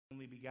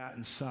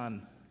begotten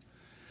Son,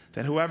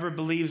 that whoever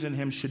believes in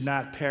him should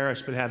not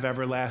perish but have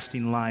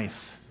everlasting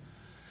life.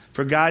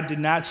 For God did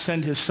not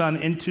send his Son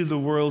into the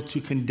world to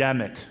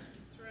condemn it.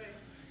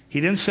 He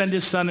didn't send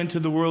his Son into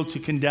the world to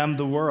condemn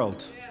the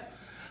world,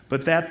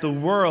 but that the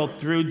world,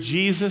 through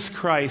Jesus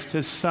Christ,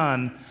 his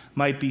Son,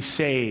 might be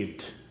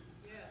saved.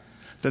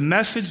 The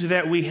message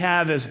that we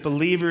have as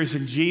believers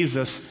in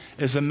Jesus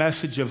is a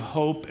message of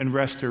hope and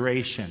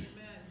restoration.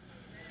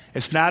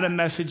 It's not a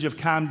message of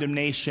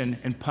condemnation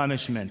and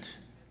punishment.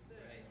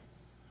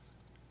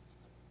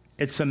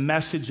 It's a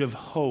message of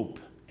hope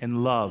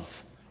and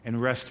love and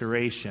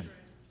restoration.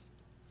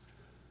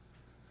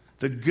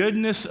 The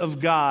goodness of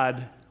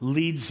God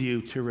leads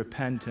you to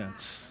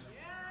repentance.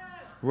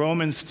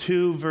 Romans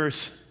 2,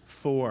 verse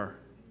 4.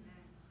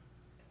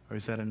 Or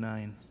is that a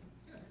 9?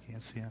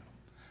 Can't see it.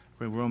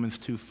 Romans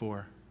 2,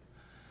 4.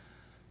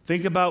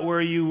 Think about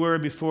where you were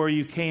before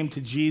you came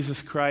to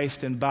Jesus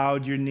Christ and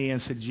bowed your knee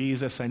and said,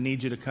 Jesus, I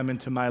need you to come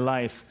into my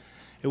life.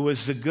 It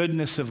was the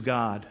goodness of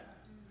God.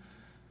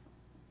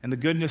 And the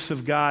goodness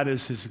of God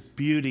is his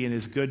beauty and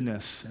his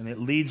goodness. And it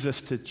leads us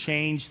to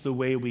change the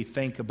way we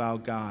think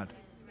about God.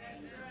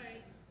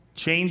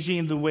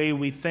 Changing the way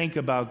we think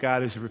about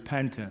God is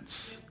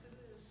repentance.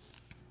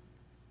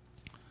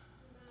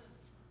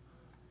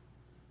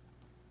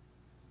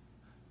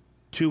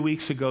 Two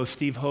weeks ago,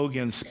 Steve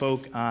Hogan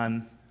spoke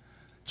on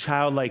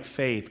childlike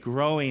faith,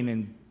 growing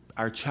in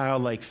our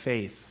childlike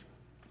faith.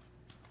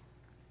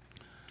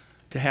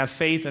 To have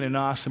faith in an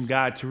awesome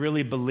God, to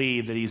really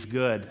believe that he's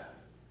good.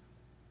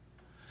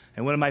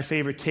 And one of my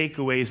favorite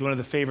takeaways, one of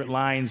the favorite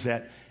lines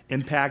that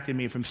impacted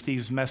me from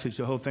Steve's message,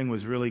 the whole thing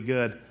was really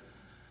good.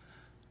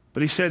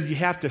 But he said, you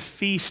have to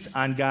feast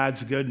on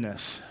God's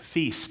goodness.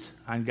 Feast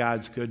on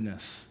God's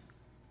goodness.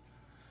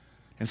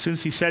 And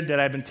since he said that,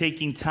 I've been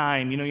taking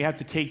time. You know, you have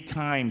to take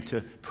time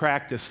to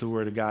practice the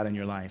Word of God in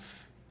your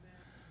life.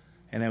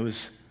 And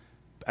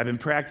I've been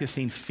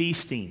practicing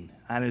feasting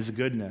on his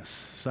goodness.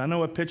 So I know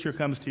what picture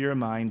comes to your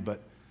mind,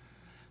 but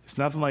it's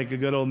nothing like a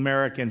good old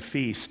American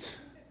feast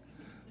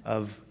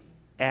of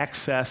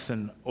access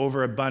and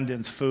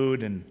overabundance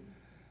food and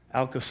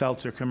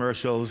Alka-Seltzer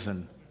commercials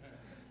and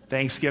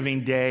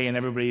Thanksgiving Day and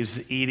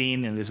everybody's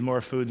eating and there's more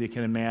food than you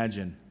can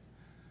imagine.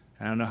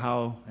 I don't know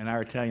how in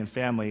our Italian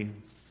family,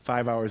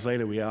 5 hours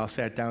later, we all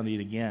sat down to eat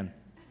again.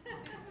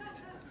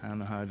 I don't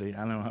know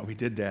how we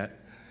did that.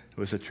 It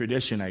was a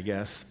tradition, I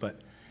guess.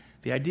 But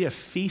the idea of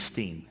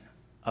feasting,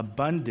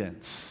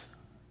 abundance,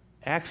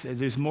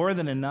 there's more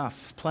than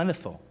enough. It's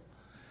plentiful.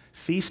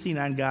 Feasting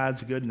on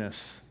God's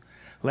goodness.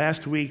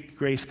 Last week,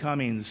 Grace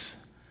Cummings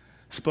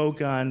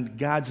spoke on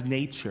God's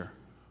nature.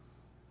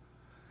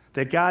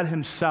 That God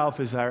himself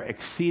is our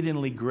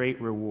exceedingly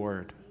great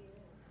reward.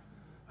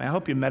 I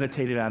hope you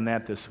meditated on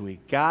that this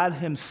week. God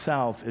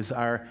himself is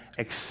our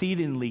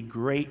exceedingly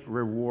great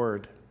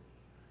reward.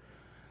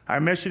 Our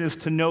mission is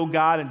to know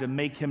God and to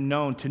make him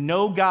known. To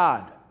know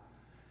God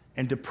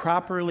and to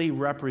properly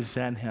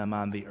represent him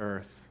on the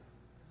earth.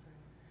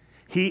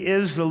 He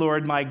is the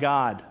Lord my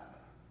God.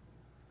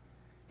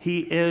 He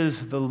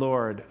is the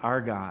Lord our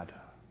God.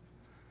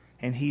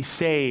 And he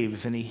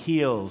saves and he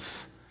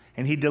heals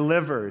and he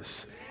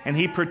delivers and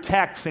he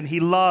protects and he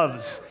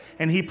loves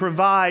and he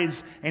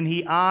provides and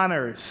he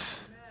honors.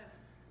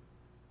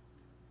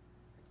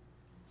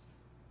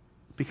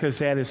 Because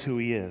that is who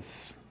he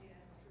is.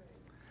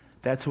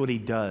 That's what he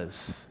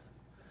does.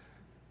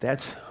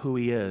 That's who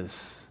he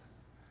is.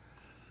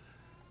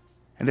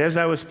 And as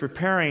I was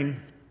preparing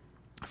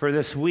for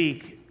this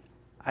week,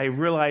 I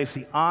realized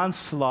the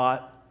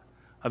onslaught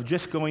of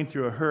just going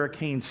through a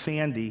Hurricane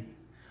Sandy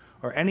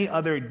or any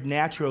other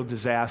natural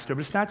disaster,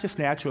 but it's not just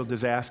natural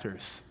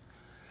disasters.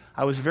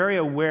 I was very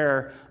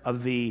aware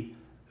of the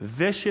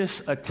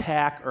vicious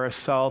attack or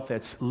assault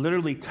that's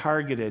literally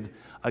targeted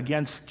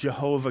against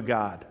Jehovah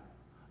God,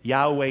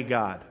 Yahweh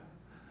God,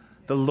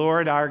 the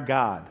Lord our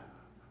God,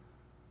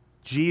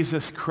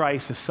 Jesus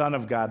Christ, the Son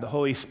of God, the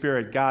Holy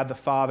Spirit, God the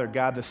Father,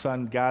 God the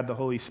Son, God the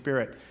Holy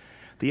Spirit.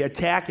 The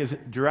attack is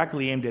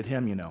directly aimed at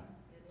him, you know,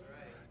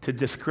 to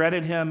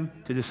discredit him,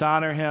 to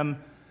dishonor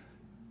him,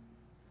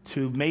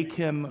 to make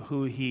him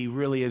who he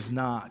really is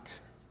not.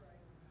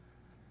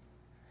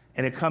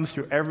 And it comes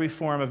through every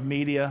form of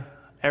media,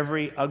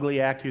 every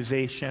ugly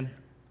accusation.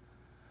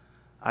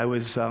 I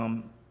was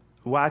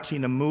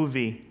watching a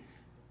movie,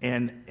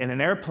 and in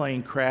an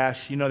airplane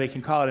crash, you know, they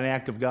can call it an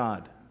act of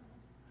God.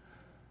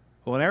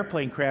 Well, an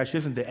airplane crash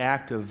isn't the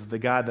act of the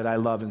God that I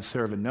love and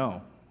serve and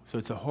know. So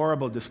it's a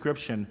horrible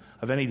description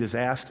of any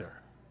disaster.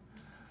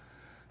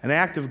 An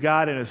act of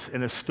God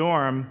in a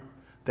storm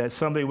that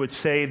somebody would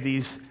say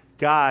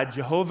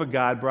Jehovah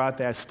God brought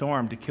that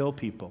storm to kill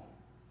people.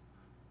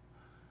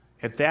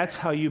 If that's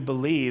how you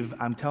believe,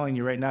 I'm telling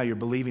you right now, you're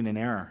believing in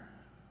error.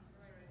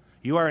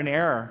 You are in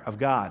error of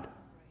God.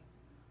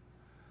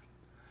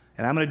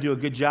 And I'm going to do a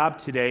good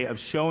job today of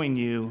showing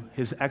you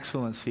his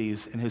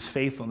excellencies and his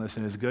faithfulness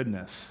and his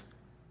goodness.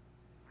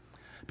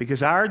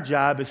 Because our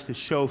job is to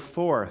show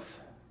forth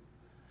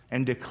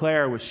and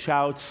declare with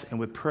shouts and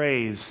with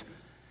praise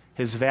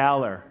his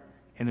valor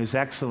and his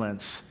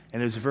excellence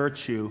and his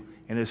virtue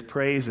and his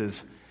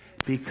praises,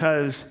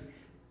 because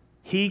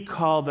he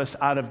called us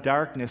out of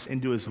darkness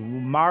into his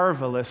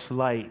marvelous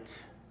light.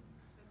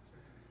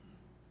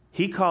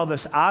 He called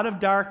us out of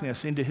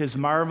darkness into his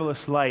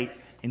marvelous light,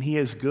 and he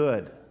is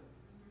good.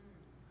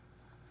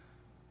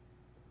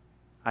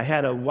 I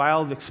had a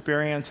wild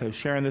experience. I was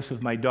sharing this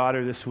with my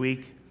daughter this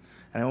week,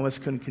 and I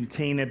almost couldn't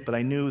contain it, but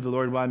I knew the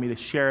Lord wanted me to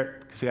share it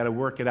because I got to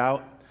work it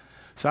out.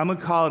 So I'm going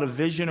to call it a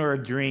vision or a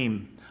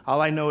dream.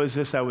 All I know is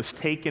this: I was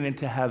taken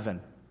into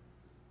heaven.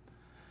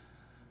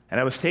 And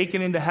I was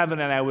taken into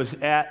heaven, and I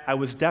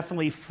was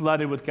definitely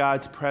flooded with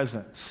God's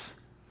presence.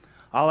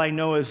 All I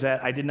know is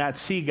that I did not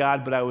see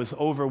God, but I was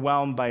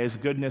overwhelmed by his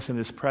goodness and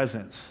his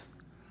presence.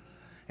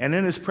 And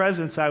in his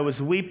presence, I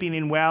was weeping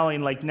and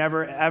wailing like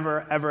never,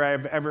 ever, ever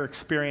I've ever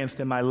experienced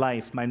in my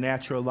life, my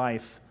natural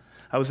life.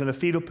 I was in a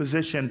fetal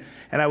position,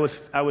 and I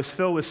was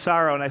filled with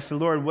sorrow. And I said,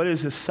 Lord, what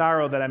is this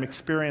sorrow that I'm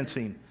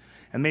experiencing?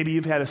 And maybe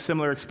you've had a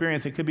similar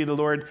experience. It could be the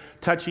Lord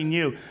touching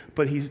you.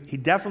 But he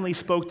definitely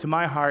spoke to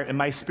my heart and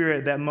my spirit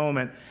at that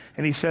moment.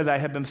 And he said, I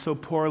have been so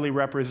poorly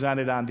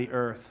represented on the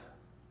earth.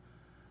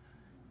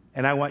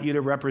 And I want you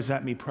to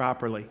represent me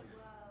properly.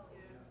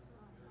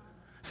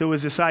 So it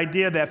was this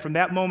idea that from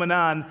that moment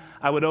on,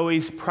 I would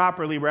always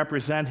properly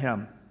represent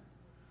him.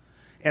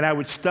 And I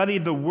would study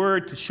the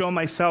word to show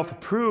myself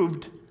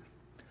approved,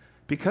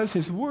 because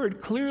his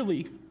word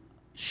clearly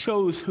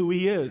shows who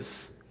he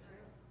is.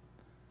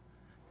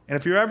 And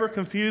if you're ever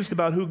confused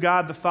about who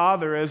God the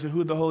Father is or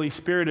who the Holy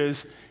Spirit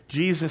is,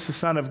 Jesus, the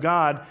Son of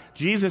God,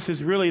 Jesus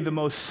is really the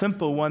most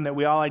simple one that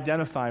we all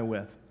identify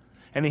with.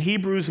 And in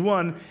Hebrews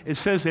 1, it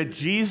says that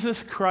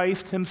Jesus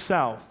Christ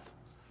himself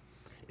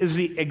is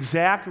the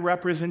exact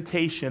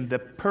representation, the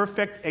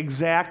perfect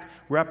exact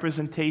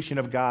representation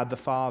of God the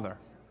Father.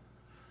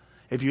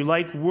 If you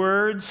like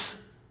words,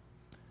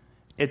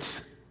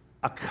 it's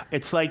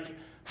like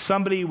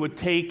somebody would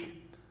take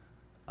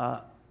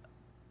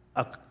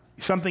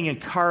something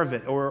and carve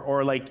it,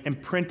 or like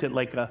imprint it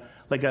like a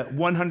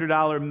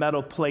 $100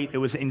 metal plate. It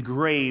was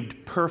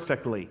engraved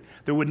perfectly.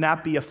 There would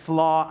not be a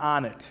flaw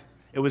on it.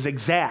 It was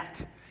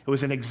exact. It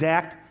was an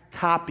exact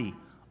copy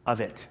of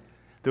it.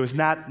 There was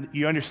not,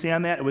 you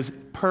understand that? It was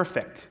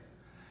perfect.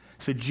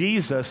 So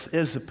Jesus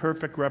is the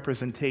perfect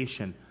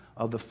representation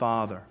of the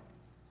Father.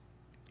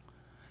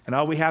 And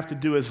all we have to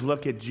do is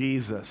look at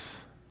Jesus.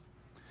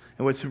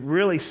 And what's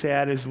really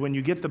sad is when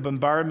you get the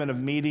bombardment of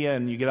media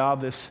and you get all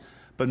this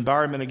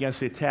bombardment against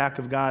the attack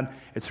of God,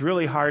 it's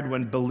really hard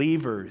when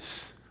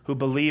believers who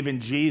believe in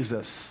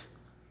Jesus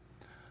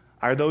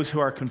are those who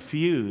are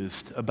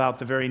confused about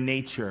the very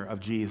nature of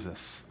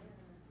Jesus.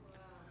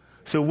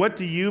 So what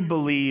do you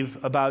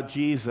believe about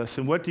Jesus,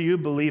 and what do you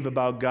believe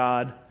about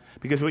God?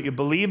 Because what you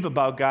believe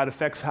about God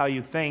affects how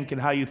you think, and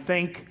how you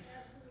think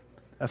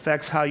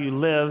affects how you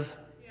live.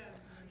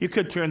 You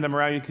could turn them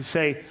around. You could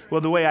say,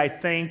 well, the way I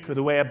think or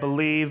the way I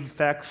believe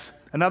affects.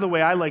 Another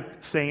way I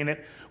like saying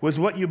it was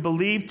what you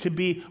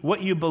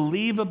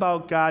believe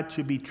about God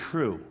to be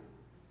true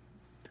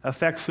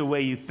affects the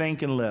way you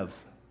think and live.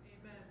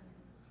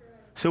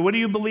 So what do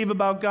you believe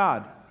about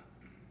God?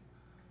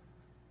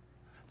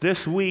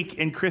 This week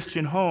in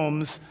Christian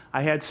Homes,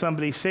 I had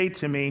somebody say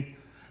to me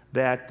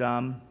that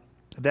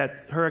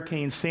that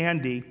Hurricane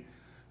Sandy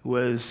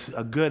was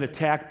a good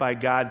attack by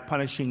God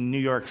punishing New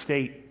York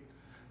State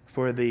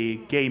for the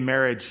gay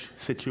marriage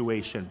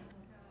situation.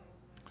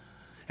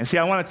 And see,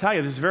 I want to tell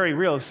you, this is very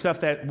real. It's stuff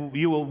that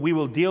we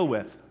will deal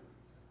with.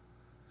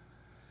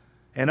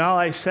 And all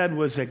I said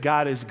was that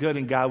God is good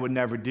and God would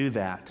never do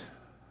that.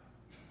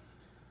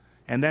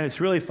 And then it's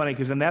really funny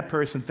because then that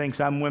person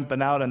thinks I'm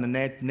wimping out on the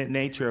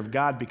nature of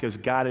God because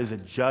God is a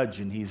judge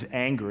and he's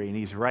angry and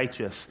he's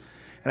righteous.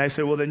 And I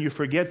said, well, then you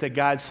forget that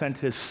God sent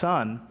his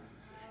son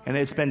and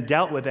it's been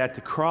dealt with at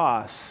the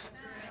cross.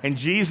 And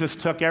Jesus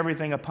took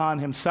everything upon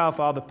himself,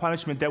 all the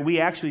punishment that we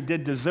actually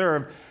did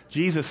deserve.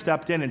 Jesus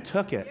stepped in and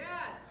took it.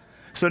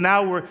 So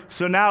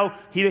now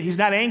he's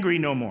not angry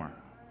no more.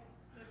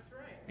 That's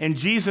right. In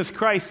Jesus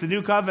Christ, the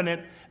new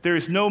covenant, there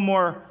is no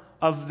more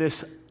of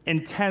this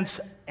intense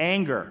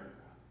anger.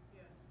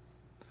 Yes.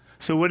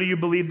 So what do you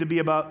believe to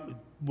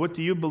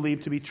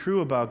be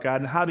true about God,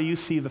 and how do you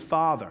see the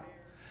Father?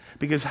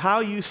 Because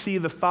how you see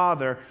the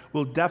Father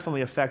will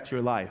definitely affect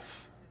your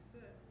life.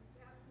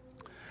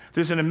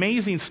 There's an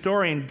amazing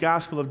story in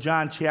Gospel of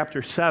John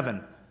chapter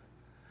 7.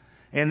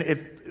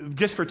 And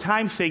just for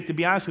time's sake, to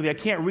be honest with you, I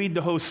can't read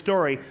the whole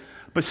story.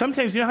 But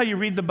sometimes, you know how you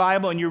read the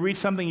Bible and you read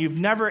something it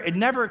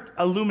never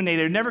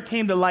illuminated, it never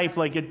came to life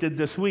like it did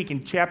this week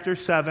in chapter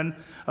 7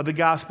 of the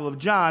Gospel of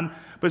John.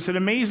 But it's an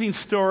amazing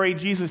story.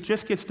 Jesus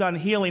just gets done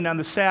healing on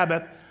the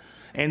Sabbath.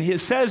 And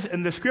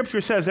the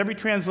scripture says, every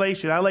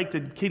translation, I like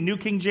the New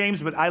King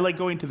James, but I like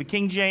going to the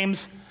King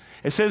James.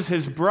 It says,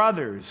 his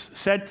brothers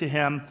said to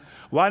him,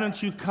 why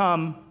don't you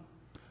come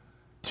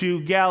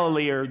to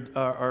Galilee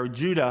or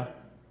Judah?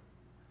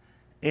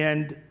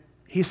 And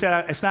he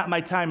said, it's not my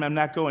time, I'm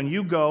not going.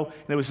 You go.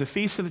 And it was the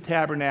Feast of the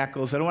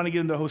Tabernacles. I don't want to get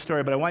into the whole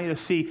story, but I want you to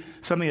see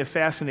something that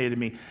fascinated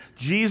me.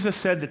 Jesus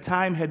said the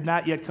time had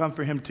not yet come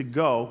for him to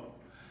go.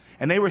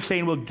 And they were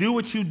saying, well, do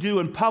what you do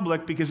in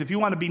public, because if you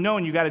want to be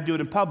known, you got to do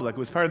it in public. It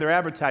was part of their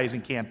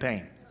advertising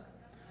campaign.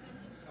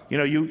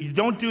 You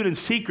don't do it in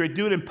secret,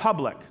 do it in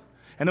public.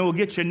 And then we'll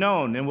get you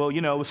known, and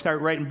we'll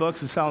start writing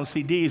books and selling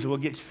CDs, and we'll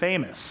get you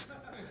famous.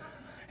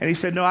 And he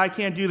said, no, I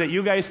can't do that.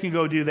 You guys can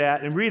go do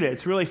that and read it.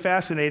 It's really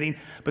fascinating.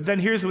 But then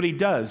here's what he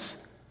does.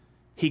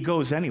 He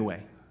goes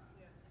anyway.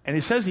 And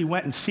he says he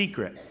went in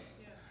secret.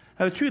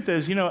 Now, the truth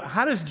is,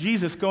 how does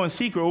Jesus go in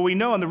secret? Well, we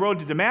know on the road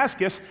to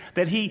Damascus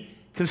that he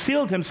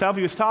concealed himself.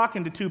 He was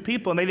talking to two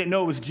people, and they didn't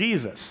know it was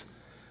Jesus.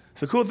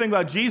 So the cool thing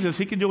about Jesus,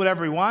 he can do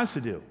whatever he wants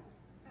to do.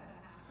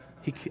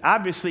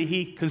 Obviously,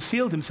 he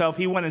concealed himself.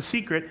 He went in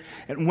secret.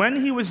 And when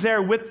he was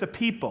there with the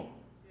people,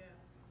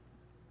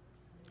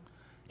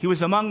 he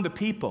was among the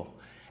people.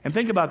 And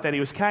think about that. He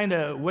was kind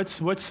of,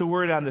 what's the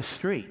word on the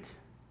street?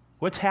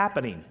 What's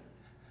happening?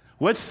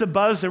 What's the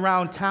buzz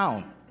around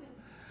town?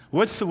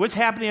 What's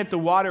happening at the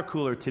water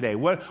cooler today?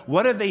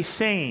 What are they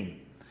saying?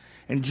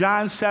 And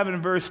John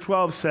 7, verse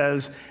 12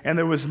 says, and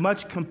there was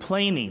much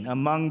complaining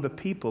among the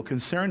people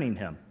concerning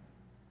him.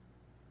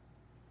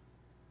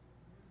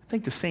 I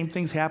think the same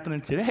thing's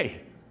happening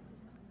today.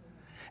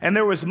 And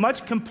there was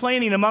much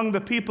complaining among the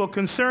people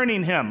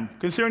concerning him,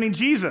 concerning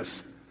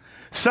Jesus.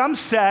 Some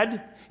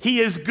said,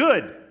 he is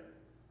good.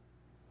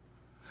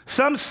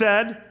 Some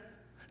said,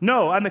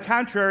 no, on the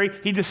contrary,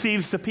 he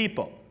deceives the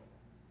people.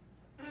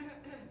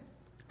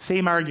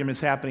 Same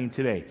arguments happening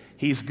today.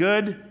 He's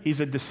good, he's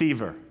a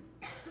deceiver.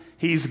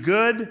 He's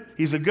good,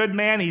 he's a good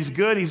man, he's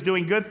good, he's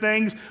doing good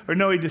things, or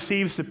no, he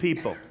deceives the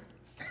people.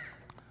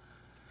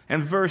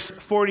 And verse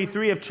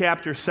 43 of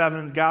chapter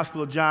 7,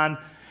 Gospel of John,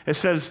 it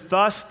says,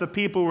 thus the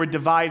people were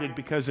divided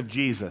because of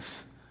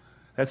Jesus.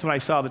 That's when I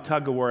saw the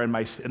tug-of-war in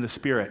the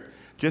spirit.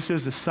 Just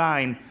as a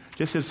sign,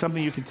 just as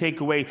something you can take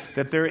away,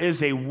 that there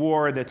is a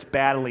war that's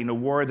battling, a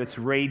war that's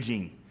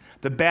raging.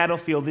 The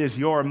battlefield is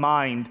your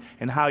mind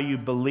and how you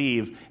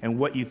believe and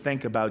what you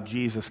think about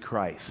Jesus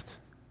Christ.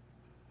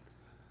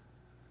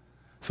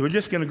 So we're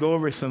just going to go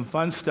over some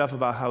fun stuff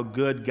about how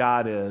good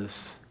God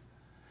is.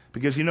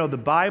 Because, the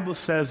Bible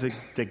says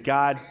that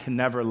God can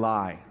never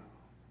lie.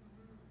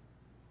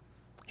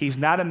 He's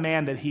not a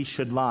man that he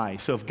should lie.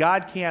 So if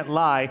God can't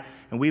lie,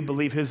 and we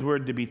believe his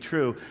word to be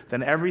true,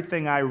 then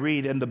everything I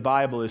read in the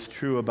Bible is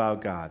true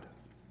about God.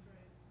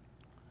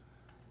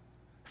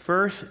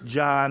 1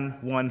 John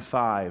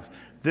 1:5.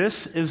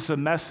 This is the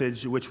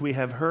message which we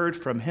have heard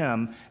from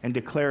him and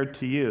declared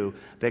to you,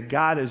 that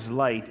God is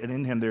light, and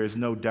in him there is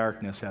no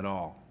darkness at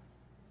all.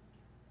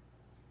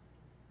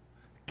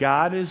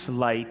 God is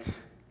light,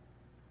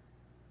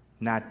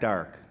 not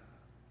dark.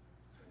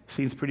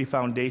 Seems pretty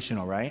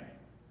foundational, right?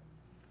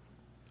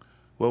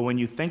 Well, when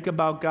you think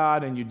about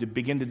God and you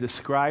begin to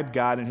describe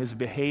God and his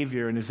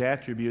behavior and his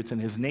attributes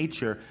and his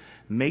nature,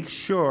 make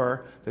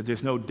sure that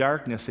there's no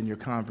darkness in your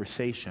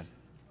conversation.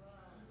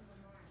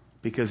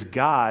 Because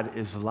God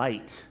is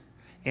light,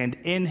 and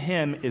in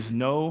him is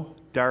no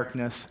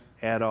darkness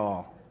at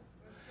all.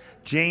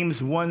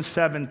 James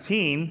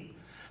 1:17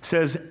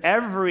 says,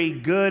 every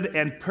good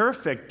and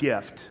perfect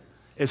gift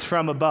is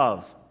from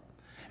above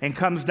and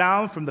comes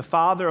down from the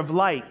Father of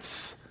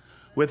lights,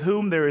 with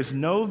whom there is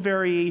no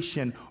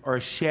variation or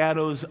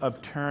shadows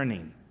of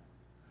turning.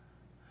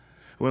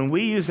 When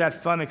we use that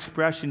fun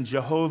expression,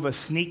 Jehovah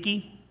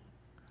sneaky,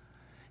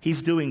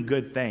 he's doing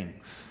good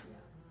things.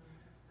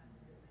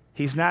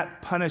 He's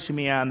not punishing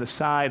me on the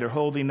side or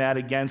holding that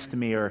against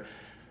me or,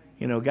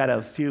 got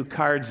a few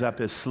cards up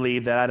his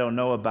sleeve that I don't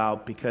know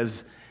about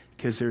because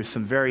there's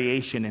some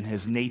variation in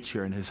his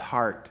nature and his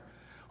heart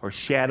or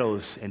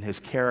shadows in his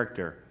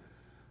character.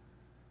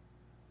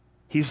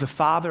 He's the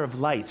Father of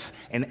lights,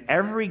 and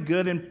every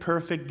good and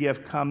perfect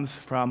gift comes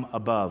from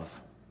above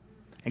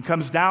and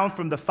comes down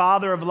from the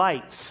Father of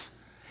lights.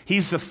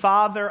 He's the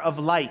Father of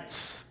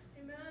lights.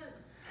 Amen.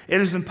 It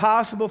is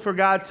impossible for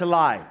God to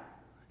lie.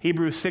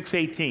 Hebrews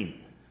 6:18.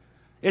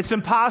 It's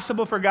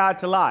impossible for God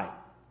to lie.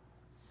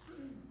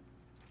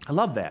 I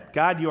love that.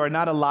 God, you are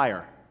not a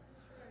liar.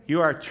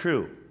 You are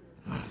true.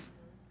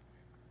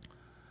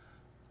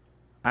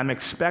 I'm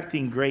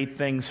expecting great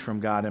things from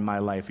God in my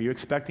life. Are you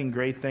expecting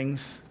great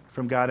things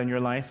from God in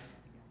your life?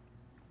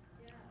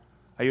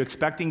 Are you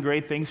expecting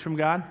great things from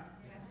God?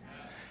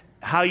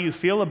 How you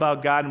feel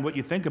about God and what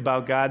you think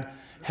about God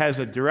has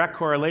a direct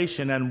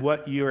correlation on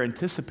what you're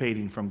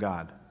anticipating from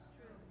God.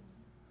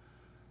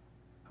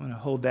 I'm going to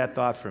hold that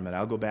thought for a minute.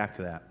 I'll go back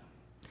to that.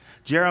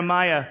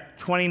 Jeremiah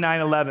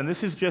 29:11.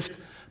 This is just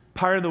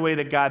part of the way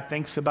that God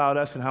thinks about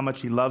us and how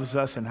much he loves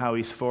us and how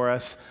he's for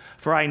us.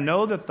 For I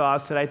know the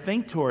thoughts that I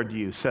think toward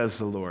you, says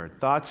the Lord,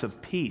 thoughts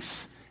of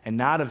peace and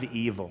not of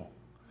evil,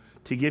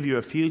 to give you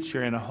a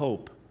future and a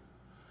hope.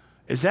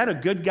 Is that a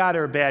good God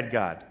or a bad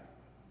God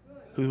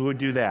who would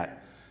do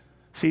that?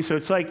 See, so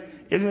it's like,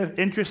 isn't it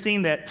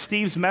interesting that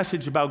Steve's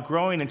message about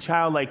growing in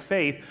childlike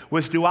faith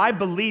was, do I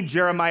believe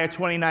Jeremiah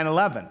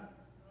 29:11?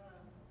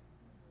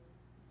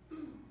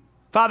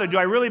 Father, do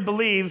I really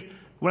believe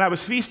when I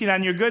was feasting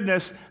on your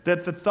goodness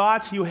that the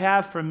thoughts you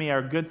have for me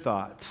are good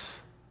thoughts?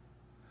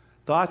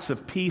 Thoughts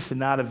of peace and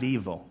not of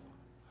evil.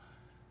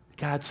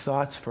 God's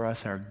thoughts for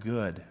us are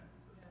good.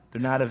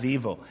 They're not of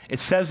evil.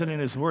 It says it in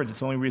his word. It's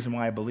the only reason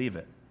why I believe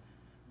it.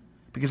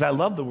 Because I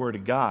love the word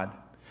of God.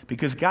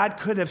 Because God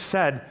could have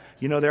said,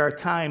 there are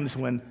times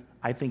when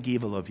I think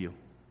evil of you.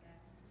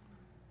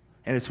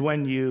 And it's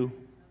when you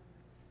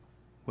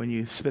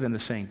spit in the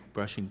sink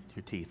brushing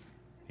your teeth.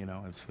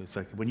 It's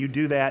like when you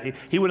do that,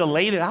 he would have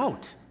laid it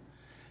out.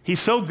 He's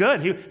so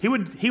good.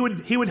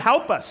 He would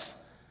help us.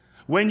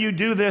 When you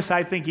do this,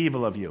 I think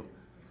evil of you.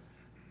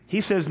 He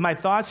says, my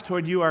thoughts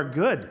toward you are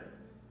good.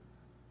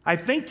 I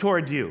think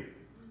toward you.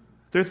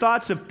 They're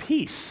thoughts of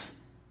peace.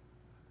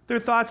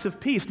 They're thoughts of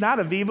peace, not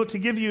of evil, to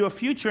give you a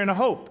future and a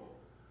hope.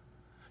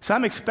 So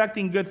I'm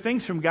expecting good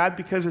things from God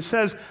because it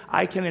says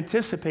I can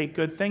anticipate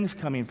good things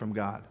coming from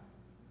God.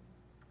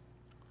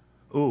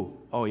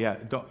 Oh yeah,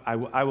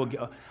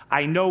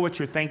 I know what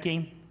you're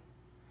thinking.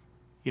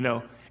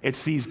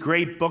 It's these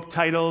great book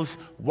titles.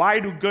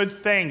 Why do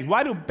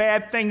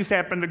bad things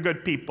happen to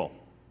good people?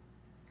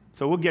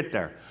 So we'll get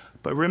there.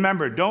 But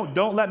remember,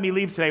 don't let me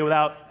leave today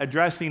without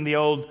addressing the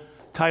old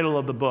title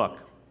of the book.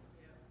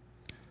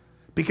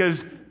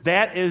 Because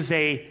that is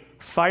a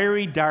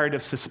fiery dart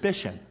of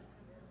suspicion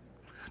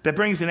that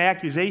brings an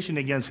accusation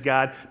against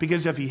God,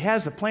 because if he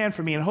has a plan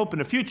for me and hope in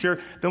the future,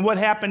 then what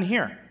happened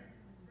here?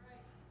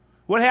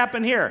 What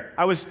happened here?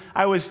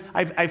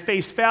 I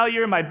faced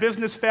failure, my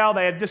business failed,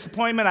 I had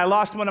disappointment, I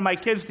lost one of my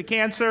kids to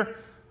cancer.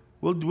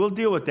 We'll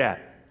deal with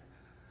that.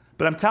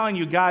 But I'm telling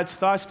you, God's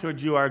thoughts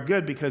towards you are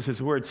good because his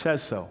word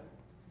says so.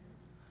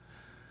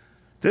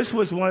 This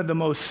was one of the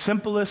most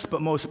simplest but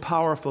most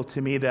powerful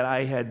to me, that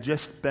I had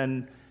just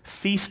been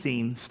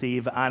feasting,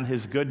 Steve, on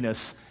his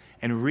goodness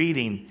and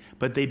reading,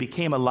 but they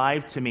became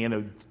alive to me in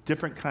a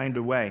different kind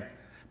of way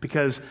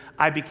because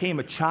I became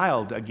a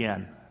child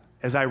again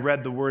as I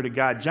read the Word of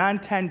God. John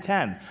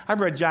 10:10.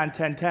 I've read John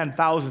 10:10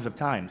 thousands of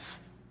times.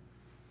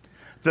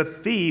 The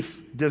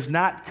thief does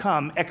not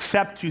come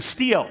except to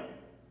steal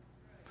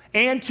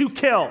and to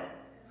kill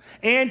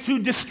and to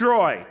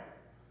destroy.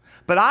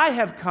 But I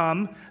have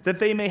come that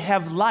they may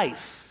have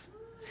life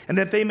and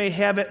that they may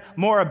have it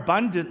more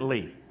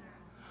abundantly.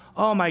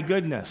 Oh my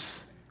goodness.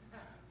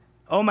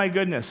 Oh my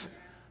goodness.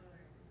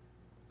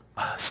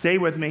 Stay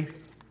with me.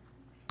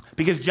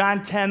 Because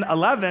John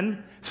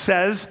 10:11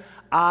 says,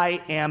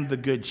 I am the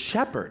good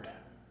shepherd.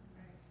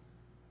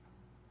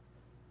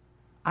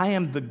 I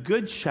am the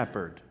good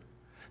shepherd.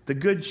 The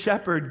good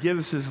shepherd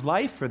gives his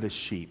life for the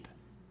sheep.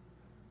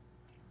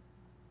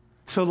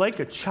 So like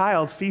a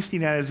child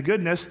feasting on his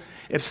goodness,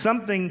 if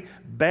something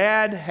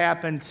bad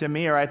happened to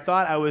me, or I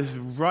thought I was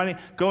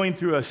going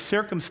through a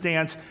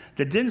circumstance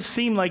that didn't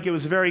seem like it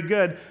was very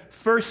good,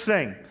 first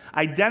thing,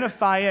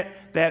 identify it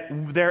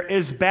that there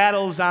is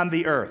battles on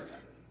the earth.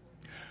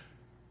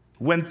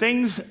 When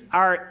things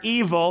are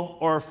evil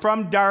or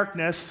from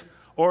darkness,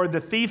 or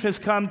the thief has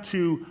come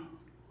to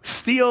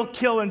steal,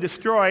 kill, and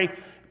destroy,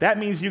 that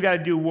means you got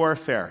to do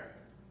warfare.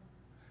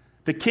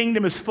 The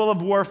kingdom is full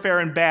of warfare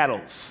and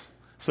battles.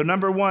 So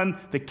number one,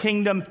 the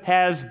kingdom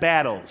has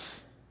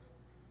battles.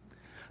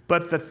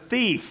 But the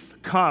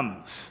thief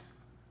comes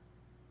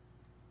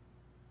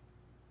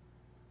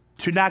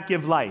to not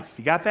give life.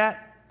 You got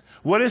that?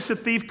 What does the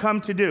thief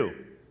come to do?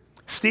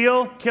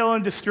 Steal, kill,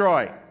 and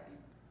destroy.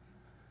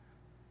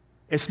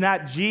 It's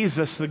not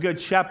Jesus, the good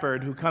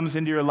shepherd, who comes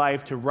into your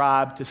life to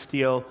rob, to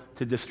steal,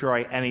 to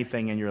destroy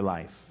anything in your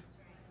life.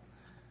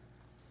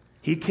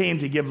 He came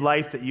to give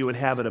life that you would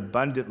have it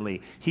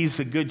abundantly. He's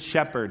a good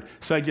shepherd.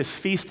 So I just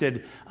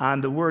feasted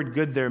on the word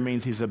good there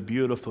means he's a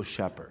beautiful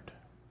shepherd.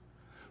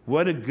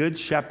 What a good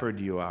shepherd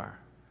you are.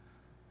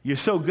 You're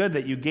so good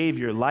that you gave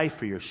your life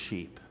for your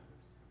sheep.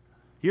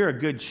 You're a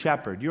good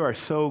shepherd. You are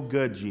so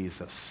good,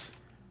 Jesus.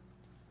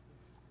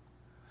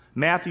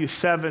 Matthew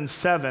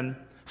 7:7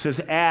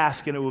 says,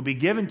 ask and it will be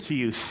given to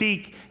you.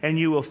 Seek and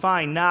you will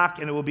find. Knock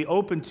and it will be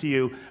opened to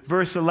you.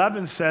 Verse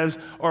 11 says,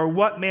 or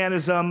what man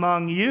is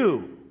among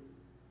you?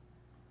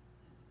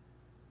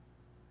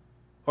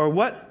 Or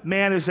what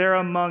man is there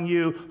among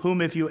you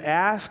whom if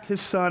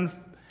his son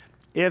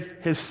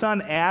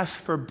asks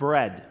for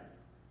bread,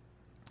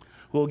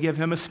 will give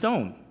him a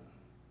stone?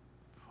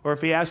 Or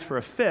if he asks for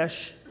a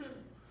fish,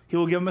 he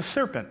will give him a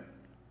serpent.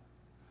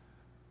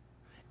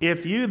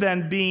 If you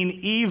then, being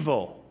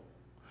evil,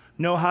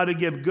 know how to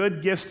give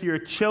good gifts to your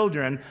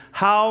children,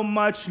 how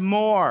much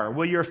more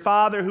will your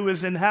Father who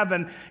is in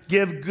heaven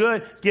give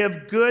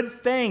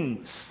good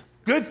things,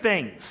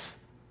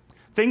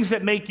 things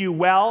that make you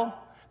well,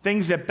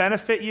 things that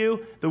benefit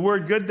you. The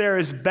word good there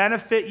is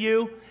benefit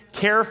you,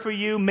 care for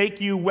you,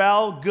 make you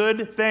well,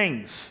 good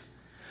things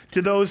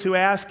to those who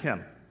ask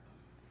him.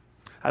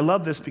 I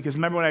love this because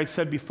remember what I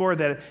said before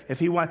that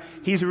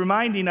he's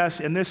reminding us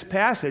in this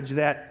passage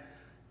that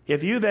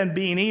if you then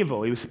being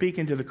evil, he was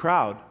speaking to the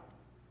crowd,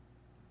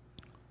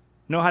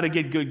 know how to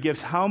get good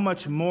gifts, how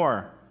much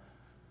more?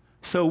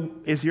 So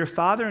is your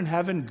Father in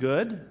heaven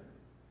good?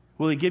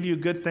 Will he give you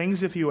good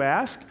things if you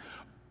ask?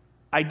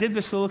 I did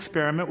this little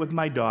experiment with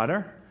my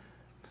daughter,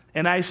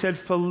 and I said,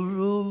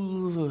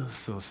 so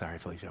sorry,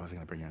 Felicia, I wasn't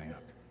going to bring your name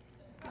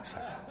up.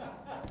 Sorry.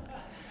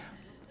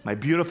 my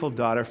beautiful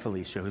daughter,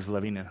 Felicia, who's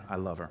living in, I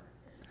love her.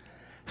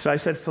 So I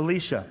said,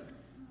 Felicia,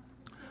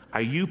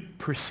 are you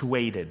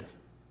persuaded,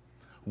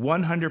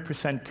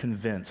 100%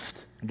 convinced?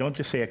 And don't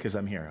just say it because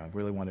I'm here. I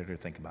really wanted her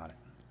to think about it.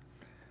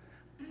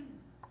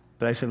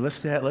 But I said,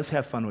 let's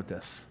have fun with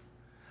this.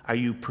 Are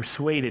you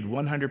persuaded,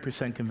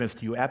 100%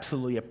 convinced, are you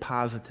absolutely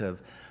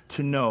positive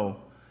to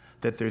know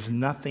that there's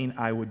nothing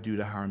I would do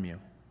to harm you?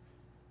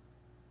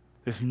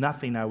 There's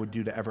nothing I would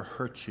do to ever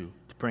hurt you,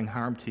 to bring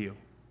harm to you.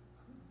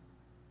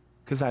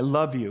 Because I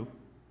love you.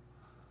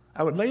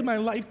 I would lay my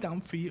life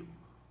down for you.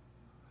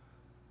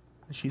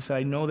 And she said,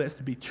 I know that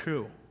to be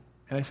true.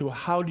 And I said, well,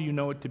 how do you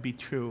know it to be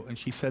true? And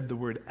she said the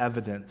word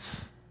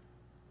evidence.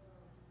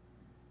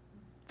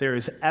 There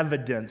is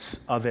evidence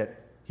of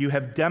it. You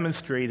have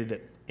demonstrated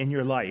it in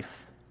your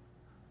life.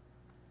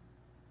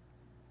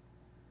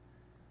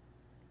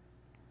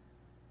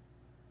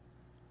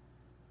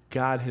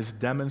 God has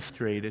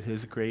demonstrated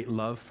his great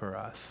love for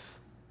us.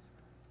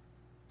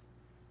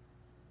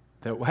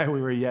 That while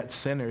we were yet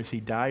sinners, he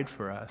died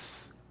for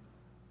us.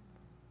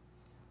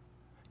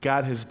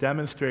 God has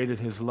demonstrated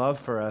his love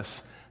for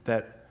us,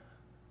 that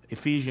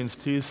Ephesians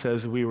 2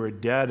 says we were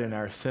dead in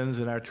our sins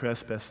and our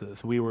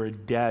trespasses. We were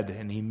dead,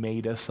 and he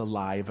made us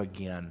alive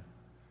again.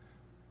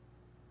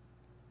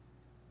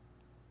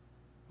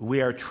 We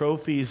are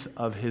trophies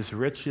of his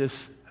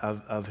riches,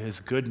 of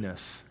his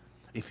goodness.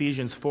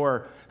 Ephesians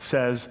 4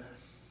 says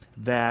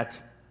that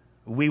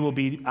we will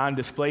be on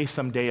display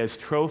someday as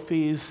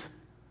trophies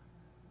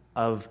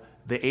of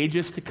the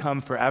ages to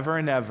come forever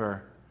and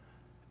ever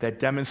that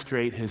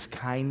demonstrate his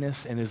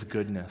kindness and his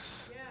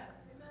goodness. Yes.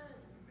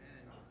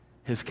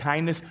 His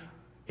kindness,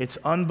 it's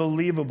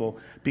unbelievable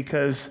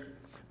because,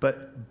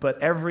 but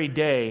every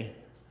day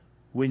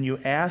when you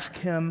ask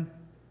him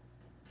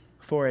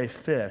for a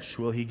fish,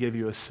 will he give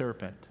you a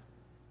serpent?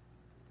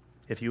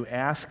 If you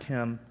ask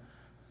him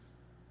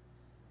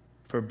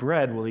for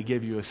bread, will he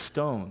give you a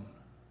stone?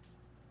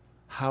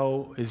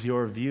 How is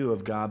your view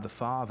of God the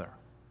Father?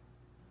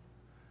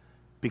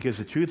 Because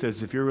the truth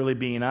is, if you're really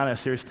being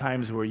honest, there's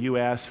times where you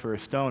ask for a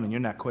stone and you're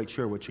not quite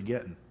sure what you're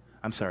getting.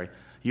 I'm sorry.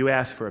 You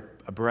ask for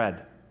a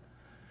bread.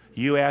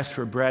 You ask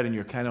for bread and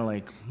you're kind of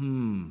like,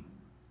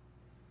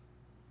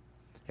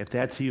 If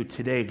that's you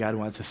today, God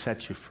wants to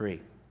set you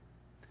free.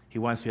 He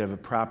wants you to have a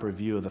proper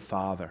view of the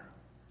Father.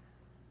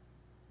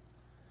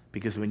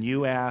 Because when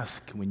you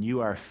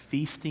are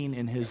feasting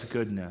in his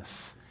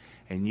goodness,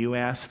 and you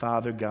ask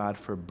Father God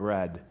for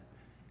bread,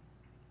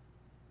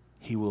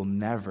 he will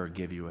never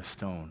give you a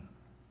stone.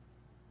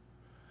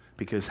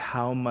 Because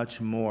how much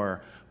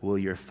more will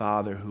your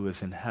Father who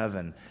is in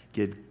heaven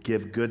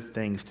give good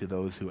things to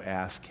those who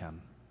ask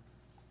him?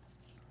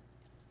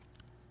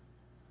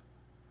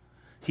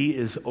 He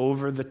is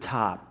over the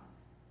top.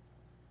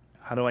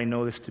 How do I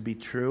know this to be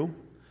true?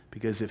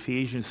 Because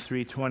Ephesians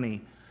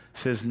 3:20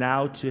 says,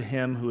 now to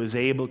him who is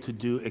able to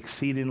do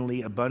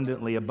exceedingly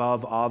abundantly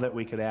above all that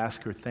we could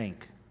ask or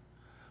think,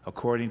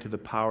 according to the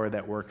power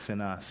that works in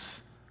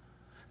us.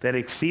 That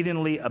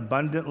exceedingly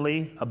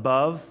abundantly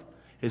above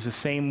is the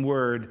same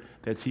word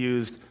that's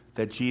used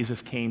that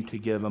Jesus came to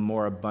give a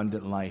more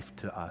abundant life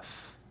to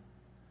us.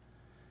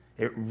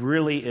 It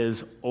really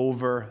is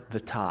over the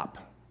top.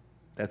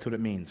 That's what it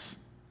means.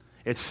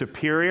 It's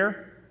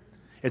superior.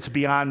 It's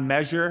beyond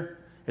measure.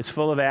 It's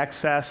full of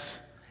access.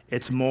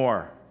 It's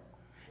more.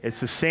 It's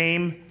the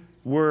same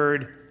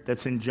word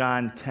that's in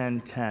John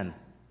 10:10.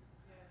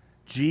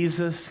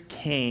 Jesus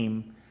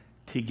came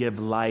to give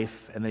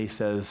life, and then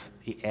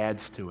he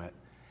adds to it,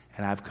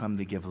 and I've come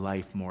to give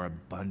life more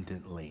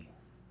abundantly.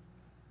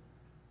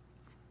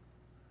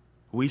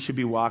 We should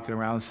be walking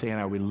around saying,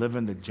 are we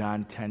living the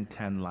John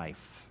 10:10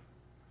 life?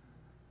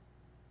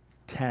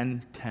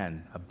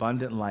 10:10,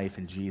 abundant life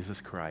in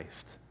Jesus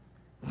Christ.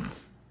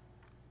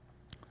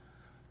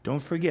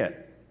 Don't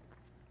forget,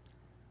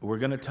 we're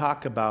going to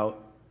talk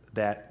about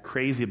that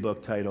crazy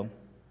book title,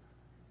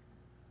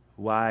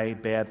 Why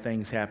Bad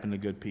Things Happen to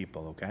Good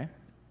People, okay?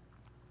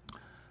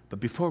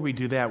 But before we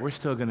do that, we're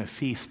still going to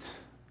feast.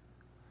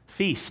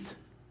 Feast.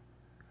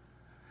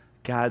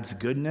 God's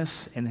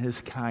goodness and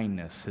his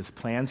kindness, his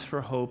plans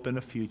for hope and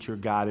a future.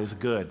 God is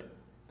good.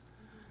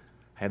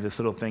 I have this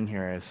little thing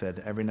here. I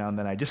said every now and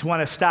then, I just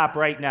want to stop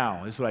right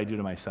now. This is what I do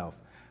to myself.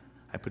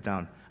 I put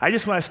down, I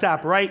just want to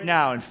stop right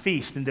now and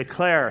feast and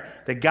declare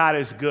that God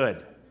is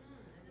good.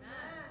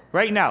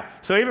 Right now.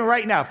 So even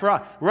right now,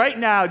 right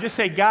now, just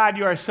say, God,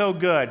 you are so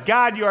good.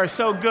 God, you are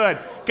so good.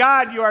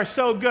 God, you are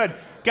so good.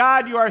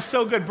 God, you are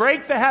so good.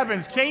 Break the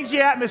heavens. Change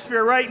the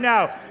atmosphere right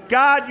now.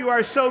 God, you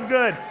are so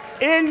good.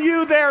 In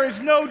you there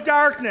is no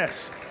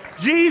darkness.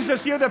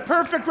 Jesus, you're the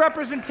perfect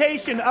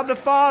representation of the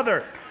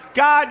Father.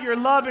 God, your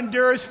love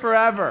endures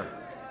forever.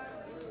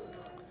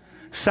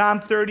 Psalm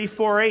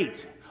 34:8.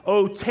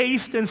 Oh,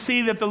 taste and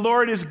see that the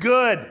Lord is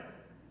good.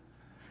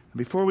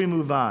 Before we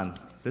move on,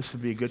 this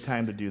would be a good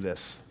time to do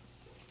this.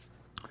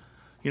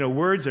 You know,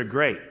 words are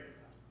great.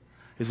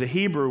 There's a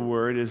Hebrew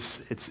word,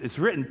 it's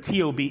written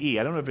T-O-B-E.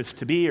 I don't know if it's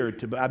to be or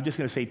to be. I'm just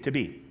going to say to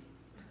be.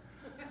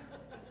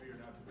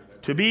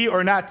 To be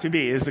or not to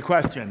be is the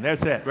question.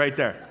 That's it, right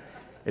there.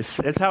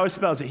 That's how it's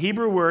spelled. It's a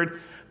Hebrew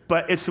word,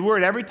 but it's the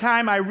word every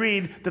time I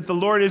read that the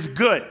Lord is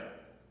good.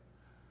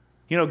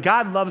 You know,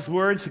 God loves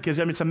words because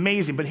it's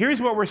amazing. But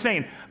here's what we're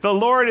saying. The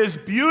Lord is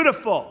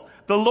beautiful.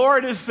 The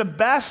Lord is the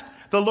best.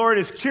 The Lord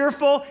is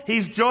cheerful.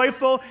 He's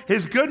joyful.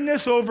 His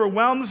goodness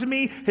overwhelms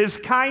me. His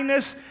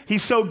kindness,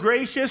 he's so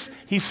gracious.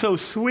 He's so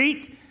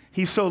sweet.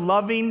 He's so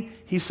loving.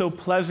 He's so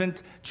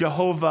pleasant.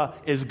 Jehovah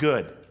is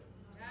good.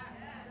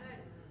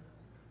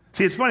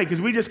 See, it's funny because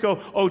we just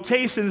go, oh,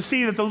 taste and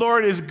see that the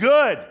Lord is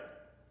good.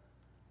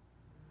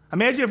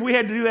 Imagine if we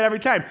had to do that every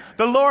time.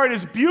 The Lord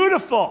is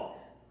beautiful.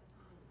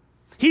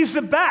 He's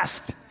the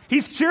best.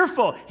 He's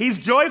cheerful. He's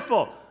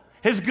joyful.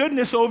 His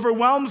goodness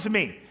overwhelms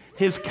me.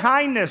 His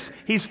kindness,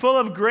 he's full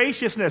of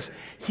graciousness.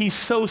 He's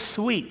so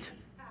sweet.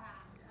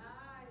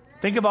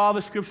 Think of all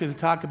the scriptures that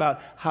talk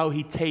about how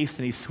he tastes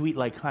and he's sweet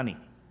like honey.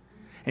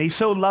 And he's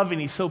so loving,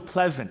 he's so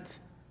pleasant.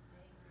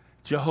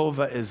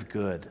 Jehovah is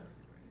good.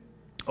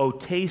 Oh,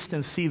 taste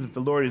and see that the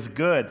Lord is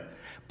good.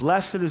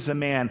 Blessed is the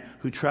man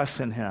who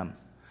trusts in him.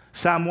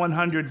 Psalm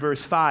 100,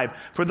 verse 5.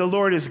 For the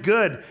Lord is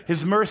good,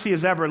 his mercy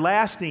is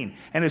everlasting,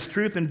 and his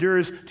truth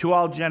endures to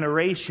all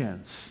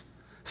generations.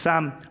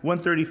 Psalm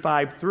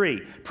 135, 3.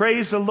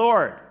 Praise the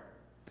Lord,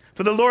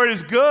 for the Lord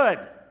is good.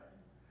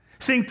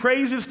 Sing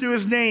praises to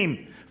his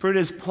name, for it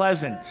is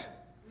pleasant.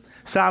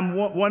 Psalm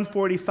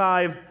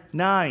 145,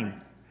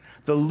 9.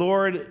 The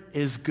Lord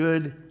is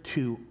good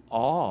to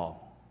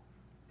all.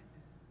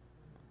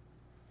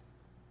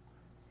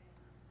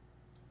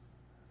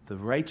 The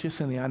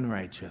righteous and the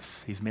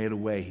unrighteous, he's made a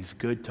way. He's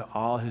good to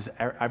all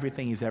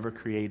everything he's ever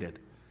created.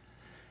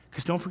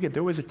 Because don't forget,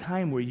 there was a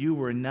time where you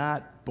were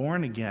not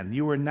born again.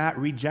 You were not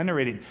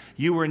regenerated.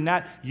 You were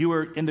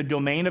in the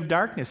domain of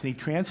darkness, and he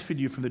transferred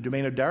you from the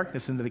domain of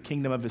darkness into the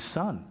kingdom of his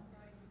son.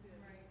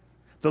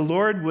 The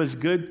Lord was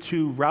good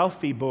to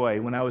Ralphie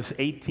boy when I was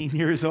 18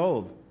 years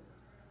old,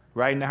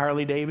 riding a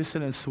Harley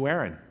Davidson and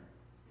swearing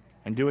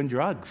and doing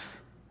drugs.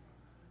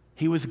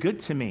 He was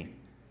good to me.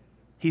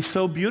 He's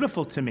so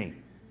beautiful to me.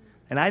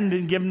 And I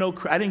didn't give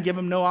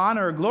him no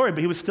honor or glory,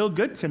 but he was still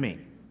good to me.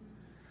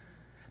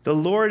 The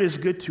Lord is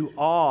good to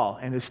all,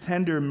 and his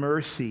tender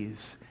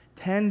mercies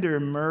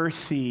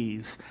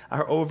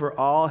are over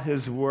all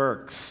his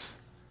works.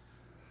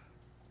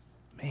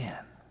 Man,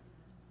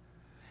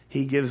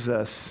 he gives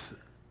us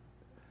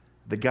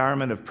the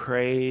garment of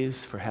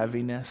praise for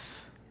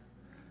heaviness,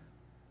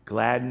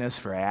 gladness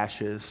for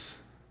ashes.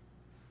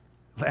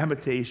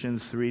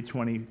 Lamentations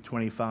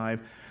 3:20-25.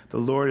 The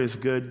Lord is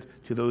good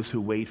to those who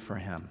wait for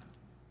him,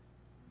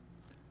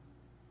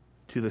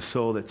 to the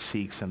soul that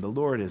seeks him. The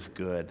Lord is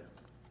good.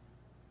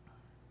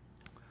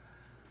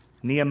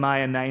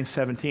 Nehemiah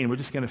 9:17. We're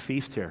just going to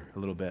feast here a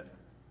little bit.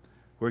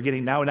 We're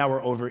getting now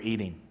we're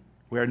overeating.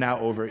 We are now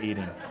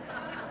overeating.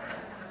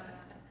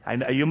 I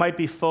know you might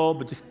be full,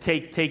 but just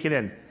take it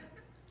in.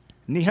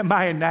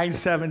 Nehemiah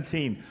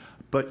 9:17.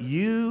 But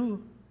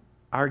you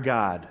are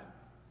God,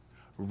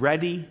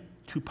 ready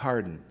to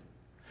pardon,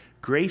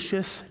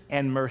 gracious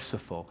and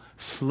merciful,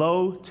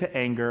 slow to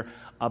anger,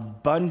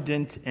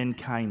 abundant in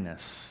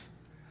kindness.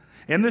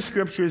 In the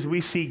scriptures, we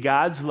see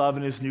God's love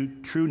and his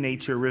true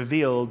nature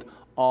revealed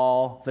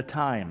all the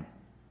time.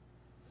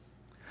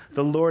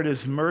 The Lord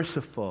is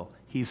merciful.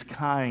 He's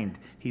kind.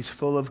 He's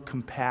full of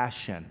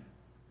compassion.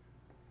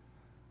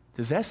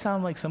 Does that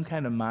sound like some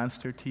kind of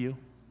monster to you?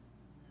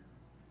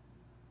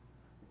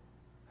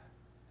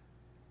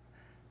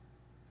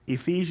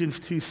 Ephesians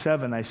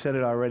 2:7, I said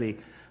it already,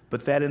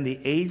 but that in the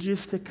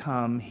ages to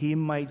come he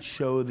might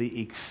show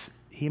the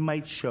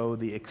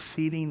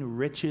exceeding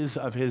riches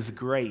of his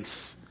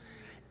grace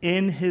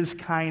in his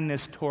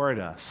kindness toward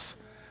us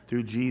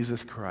through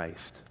Jesus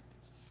Christ.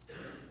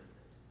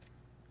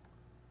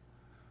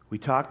 We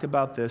talked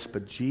about this,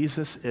 but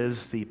Jesus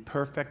is the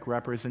perfect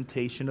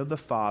representation of the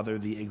Father,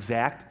 the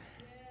exact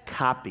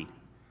copy,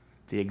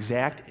 the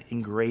exact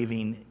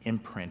engraving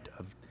imprint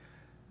of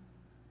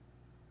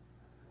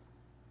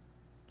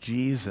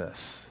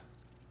Jesus.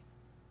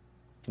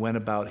 Went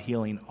about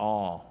healing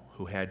all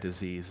who had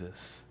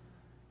diseases,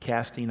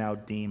 casting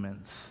out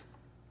demons,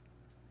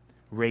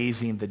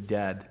 raising the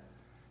dead,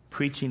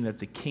 preaching that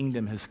the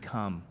kingdom has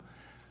come.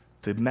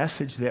 The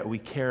message that we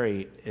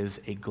carry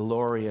is a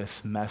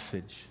glorious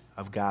message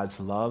of God's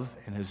love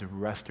and his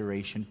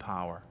restoration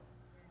power.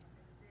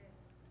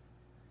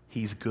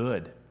 He's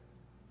good.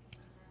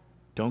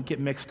 Don't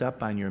get mixed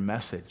up on your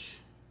message.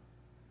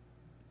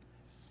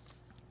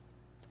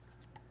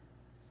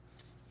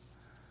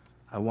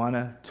 I want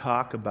to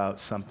talk about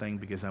something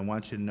because I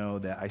want you to know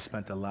that I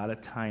spent a lot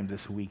of time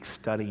this week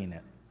studying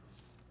it.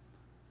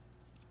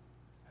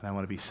 And I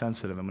want to be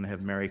sensitive. I'm going to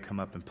have Mary come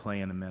up and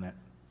play in a minute.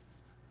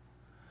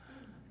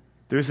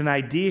 There's an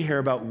idea here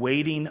about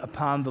waiting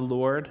upon the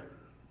Lord.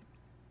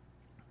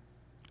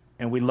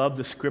 And we love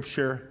the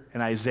scripture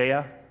in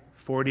Isaiah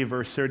 40,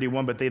 verse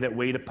 31, but they that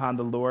wait upon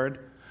the Lord,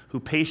 who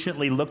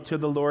patiently look to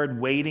the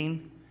Lord,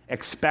 waiting,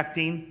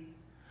 expecting,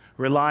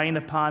 relying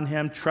upon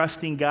Him,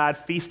 trusting God,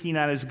 feasting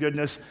on His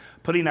goodness,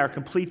 putting our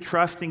complete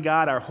trust in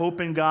God, our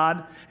hope in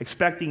God,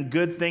 expecting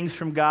good things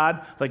from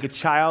God like a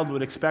child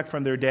would expect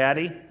from their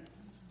daddy.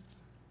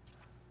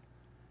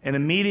 And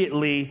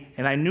immediately,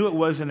 and I knew it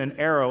wasn't an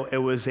arrow, it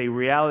was a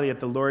reality that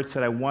the Lord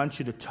said, I want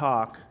you to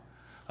talk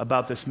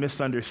about this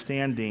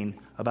misunderstanding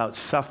about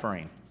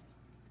suffering.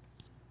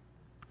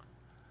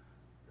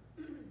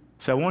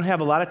 So I won't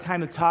have a lot of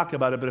time to talk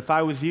about it, but if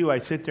I was you,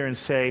 I'd sit there and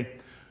say,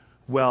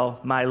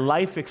 well, my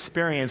life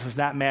experience is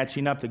not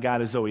matching up to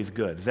God is always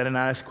good. Is that an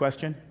honest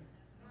question?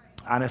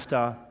 Honest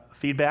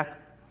feedback?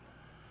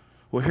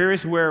 Well,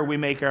 here's where we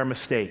make our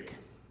mistake.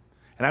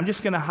 And I'm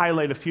just going to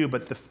highlight a few,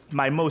 but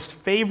my most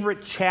favorite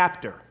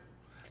chapter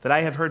that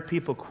I have heard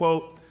people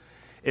quote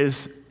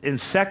is in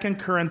 2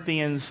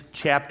 Corinthians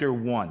chapter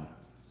 1.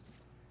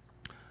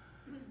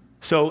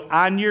 So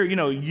on your,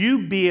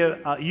 you be a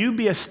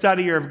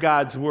studier of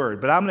God's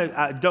word, but I'm going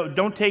to,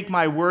 don't take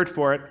my word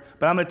for it,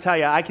 but I'm going to tell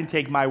you I can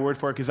take my word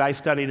for it because I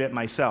studied it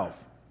myself.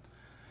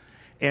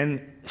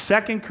 In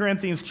 2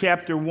 Corinthians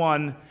chapter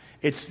 1,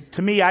 it's,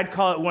 to me, I'd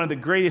call it one of the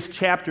greatest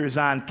chapters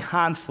on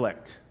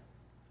conflict.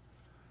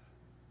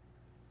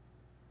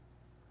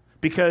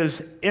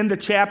 Because in the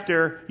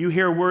chapter, you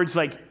hear words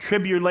like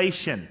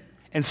tribulation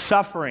and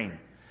suffering,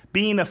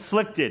 being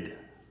afflicted,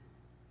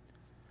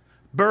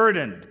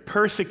 burdened,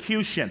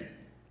 persecution.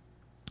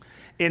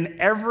 In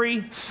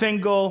every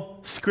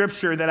single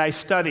scripture that I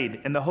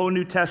studied in the whole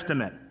New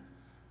Testament,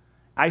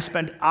 I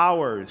spent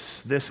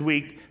hours this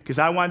week because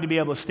I wanted to be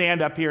able to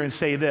stand up here and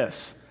say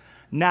this.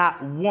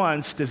 Not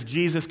once does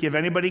Jesus give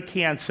anybody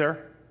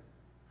cancer.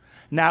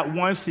 Not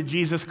once did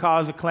Jesus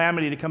cause a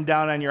calamity to come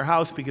down on your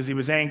house because he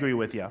was angry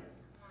with you.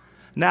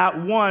 Not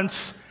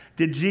once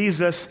did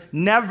Jesus,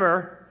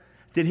 never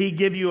did he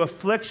give you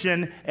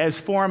affliction as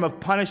form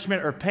of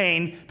punishment or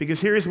pain, because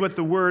here's what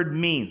the word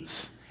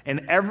means.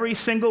 And every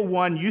single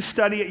one, you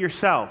study it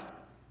yourself.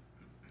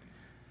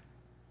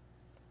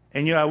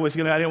 And I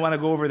didn't want to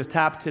go over the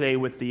top today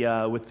with the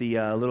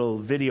little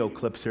video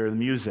clips or the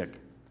music.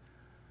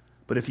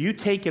 But if you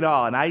take it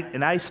all, and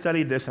I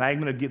studied this, and I'm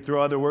going to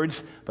throw other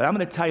words, but I'm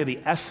going to tell you the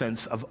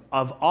essence of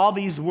all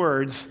these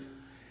words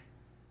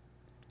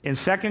in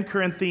 2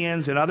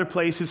 Corinthians and other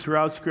places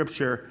throughout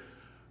Scripture: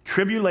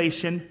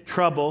 tribulation,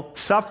 trouble,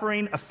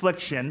 suffering,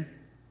 affliction,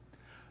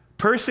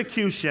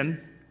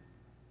 persecution,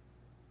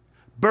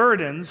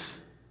 burdens,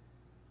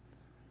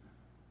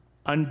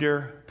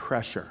 under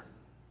pressure.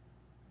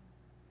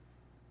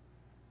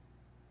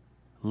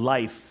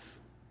 Life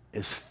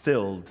is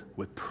filled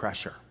with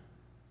pressure.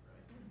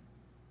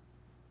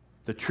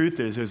 The truth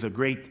is, there's a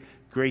great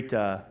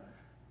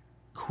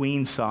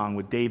Queen song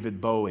with David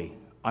Bowie,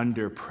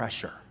 Under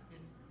Pressure.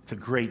 It's a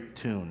great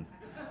tune.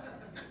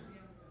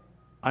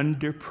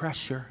 Under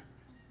pressure.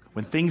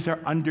 When things are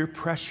under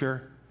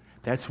pressure,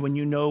 that's when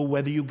you know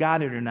whether you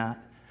got it or not.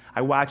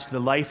 I watched the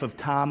life of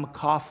Tom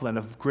Coughlin,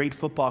 a great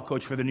football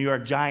coach for the New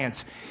York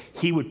Giants.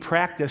 He would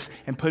practice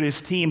and put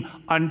his team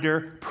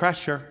under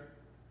pressure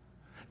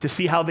to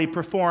see how they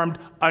performed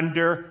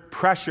under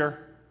pressure.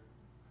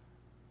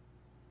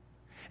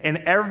 And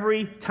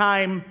every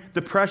time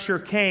the pressure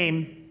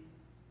came,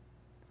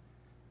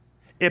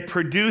 it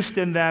produced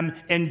in them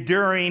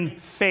enduring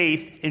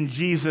faith in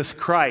Jesus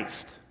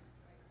Christ.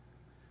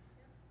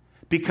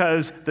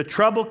 Because the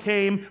trouble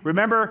came,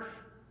 remember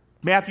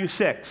Matthew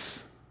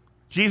 6.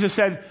 Jesus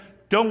said,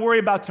 don't worry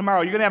about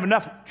tomorrow. You're going to have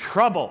enough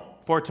trouble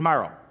for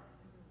tomorrow.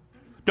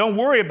 Don't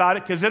worry about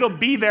it because it'll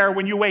be there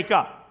when you wake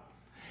up.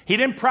 He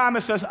didn't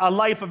promise us a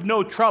life of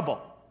no trouble.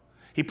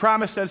 He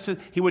promised us that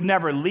he would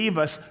never leave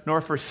us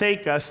nor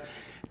forsake us,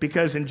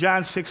 because in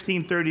John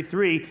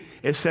 16:33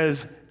 it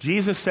says,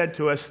 Jesus said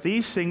to us,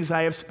 these things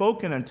I have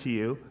spoken unto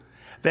you,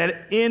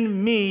 that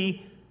in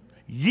me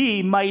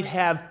ye might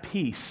have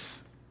peace.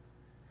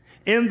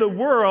 In the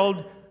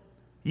world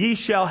ye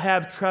shall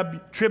have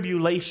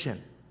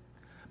tribulation,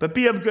 but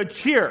be of good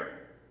cheer.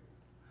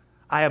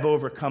 I have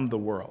overcome the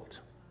world.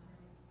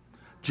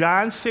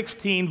 John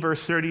 16,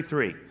 verse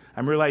 33.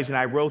 I'm realizing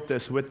I wrote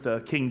this with the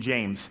King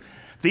James.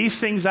 These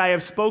things I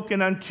have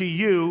spoken unto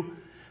you,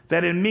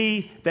 that in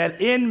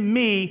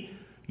me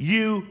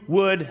you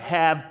would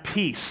have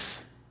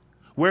peace.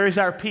 Where is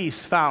our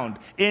peace found?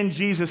 In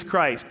Jesus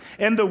Christ.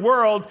 In the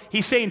world,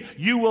 he's saying,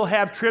 you will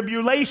have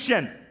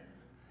tribulation.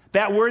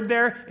 That word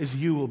there is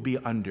you will be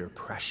under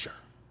pressure.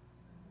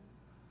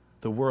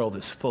 The world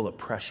is full of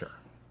pressure,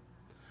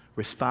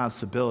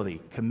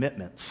 responsibility,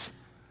 commitments,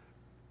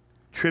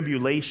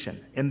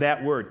 tribulation. In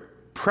that word,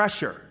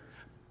 pressure,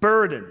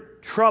 burden,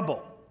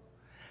 trouble.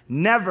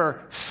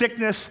 Never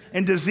sickness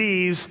and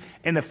disease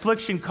and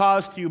affliction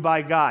caused to you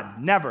by God.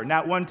 Never,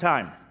 not one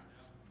time.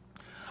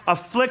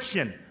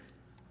 Affliction.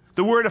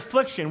 The word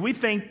affliction, we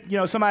think,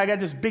 somebody got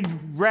this big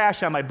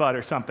rash on my butt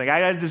or something. I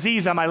got a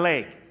disease on my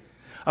leg.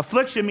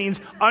 Affliction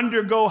means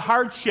undergo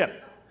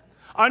hardship.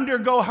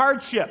 Undergo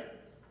hardship.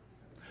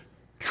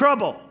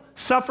 Trouble,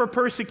 suffer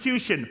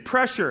persecution,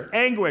 pressure,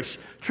 anguish,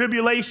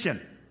 tribulation.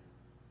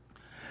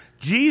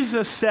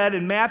 Jesus said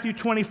in Matthew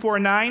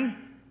 24:9,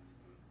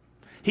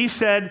 he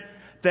said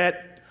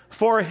that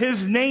for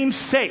his name's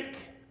sake,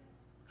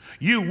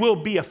 you will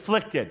be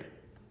afflicted.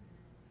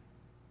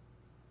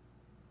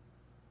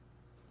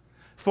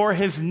 For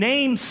his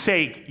name's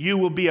sake, you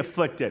will be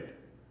afflicted.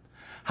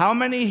 How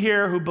many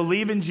here who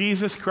believe in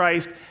Jesus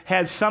Christ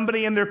had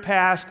somebody in their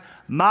past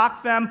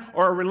mock them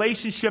or a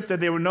relationship that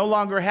they would no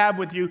longer have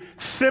with you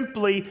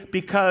simply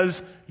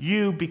because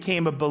you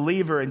became a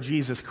believer in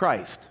Jesus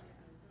Christ?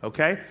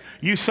 Okay?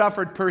 You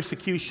suffered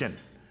persecution.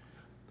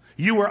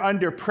 You were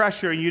under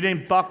pressure and you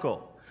didn't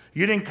buckle.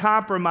 You didn't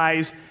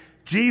compromise.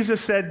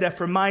 Jesus said that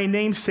for my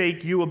name's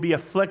sake, you will be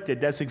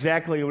afflicted. That's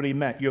exactly what he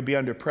meant. You'll be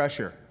under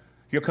pressure.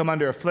 You'll come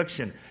under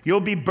affliction.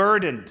 You'll be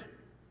burdened.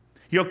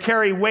 You'll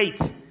carry weight.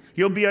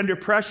 You'll be under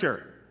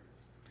pressure.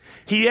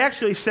 He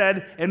actually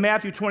said in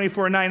Matthew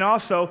 24:9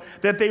 also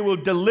that they will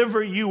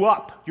deliver you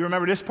up. You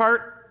remember this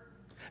part?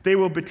 They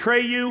will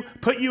betray you,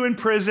 put you in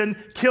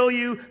prison, kill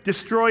you,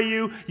 destroy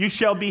you. You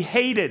shall be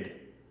hated.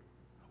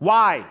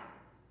 Why?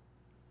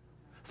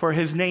 For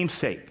his name's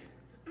sake.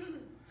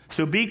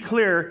 So be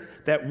clear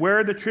that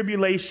where the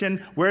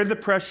tribulation, where the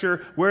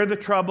pressure, where the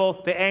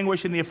trouble, the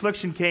anguish, and the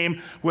affliction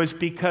came was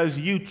because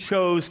you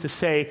chose to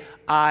say,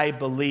 I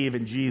believe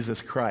in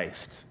Jesus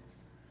Christ.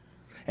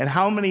 And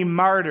how many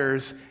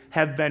martyrs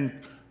have been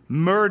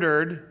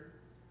murdered,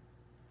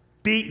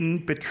 beaten,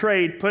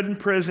 betrayed, put in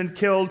prison,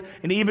 killed,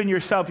 and even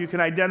yourself you can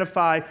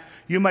identify.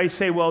 You might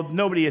say, well,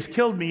 nobody has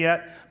killed me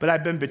yet, but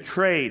I've been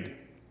betrayed.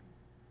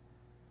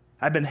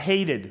 I've been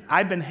hated.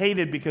 I've been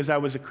hated because I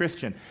was a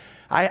Christian.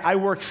 I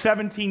worked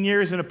 17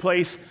 years in a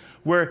place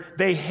where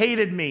they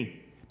hated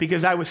me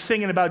because I was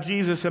singing about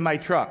Jesus in my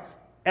truck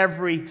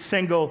every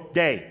single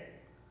day.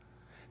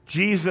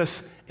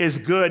 Jesus is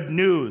good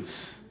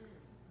news.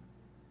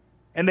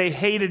 And they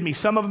hated me.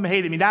 Some of them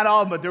hated me. Not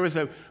all of them, but there was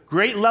a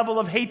great level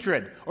of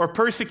hatred or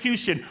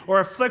persecution or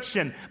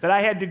affliction that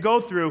I had to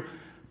go through.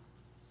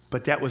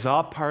 But that was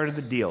all part of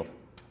the deal.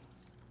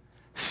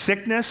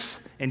 Sickness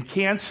and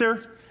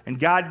cancer, and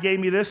God gave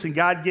me this and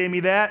God gave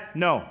me that.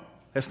 No,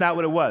 that's not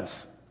what it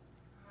was.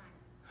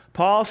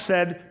 Paul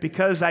said,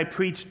 because I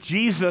preach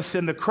Jesus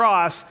in the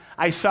cross,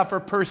 I suffer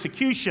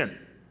persecution.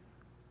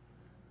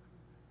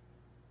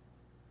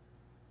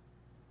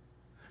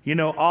 You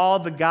know, all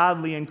the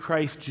godly in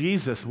Christ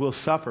Jesus will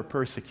suffer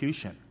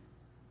persecution.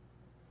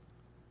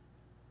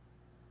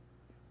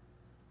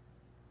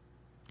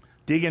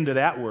 Dig into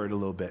that word a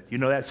little bit. You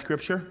know that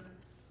scripture?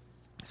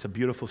 It's a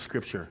beautiful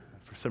scripture.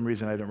 For some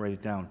reason, I didn't write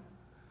it down.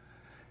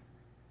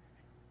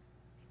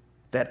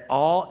 That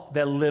all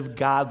that live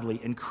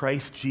godly in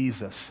Christ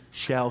Jesus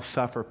shall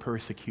suffer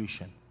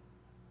persecution.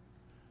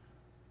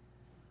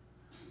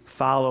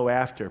 Follow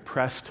after,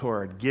 press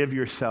toward, give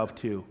yourself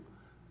to.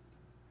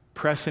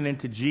 Pressing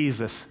into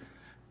Jesus,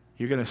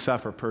 you're going to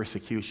suffer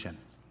persecution.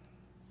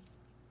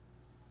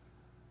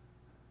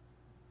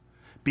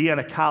 Be on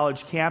a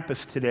college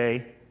campus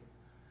today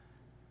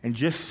and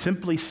just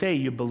simply say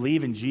you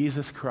believe in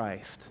Jesus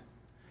Christ,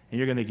 and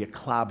you're going to get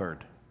clobbered.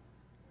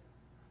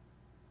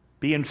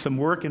 Be in some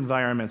work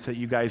environments that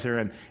you guys are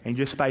in, and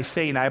just by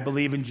saying, I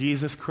believe in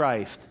Jesus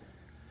Christ,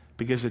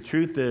 because the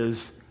truth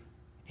is,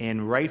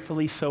 and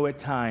rightfully so at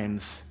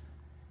times,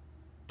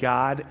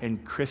 God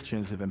and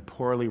Christians have been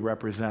poorly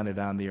represented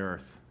on the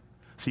earth.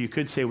 So you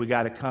could say we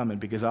got it coming,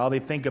 because all they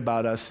think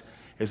about us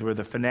is we're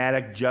the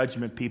fanatic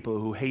judgment people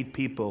who hate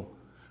people.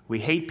 We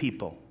hate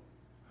people.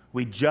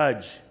 We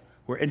judge.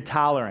 We're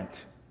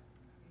intolerant.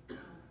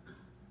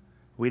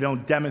 We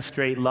don't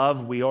demonstrate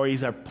love. We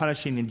always are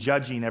punishing and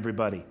judging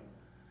everybody.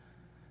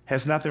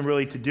 Has nothing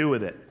really to do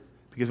with it.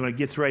 Because when it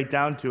gets right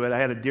down to it, I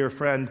had a dear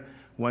friend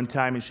one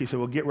time, and she said,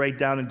 well, get right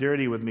down and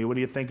dirty with me. What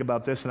do you think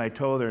about this? And I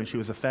told her, and she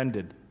was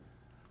offended.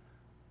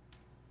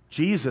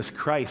 Jesus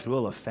Christ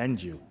will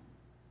offend you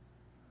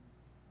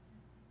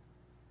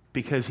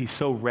because he's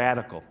so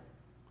radical.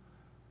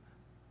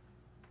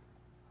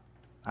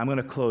 I'm going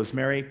to close.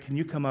 Mary, can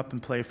you come up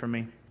and play for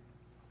me?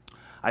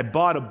 I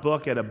bought a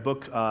book at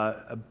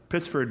a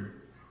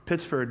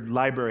Pittsford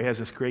library has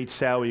this great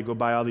sale where you go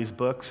buy all these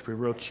books for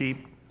real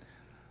cheap.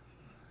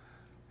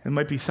 It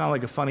might sound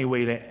like a funny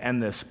way to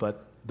end this,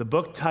 but the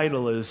book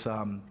title is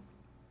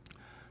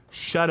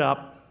Shut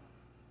Up.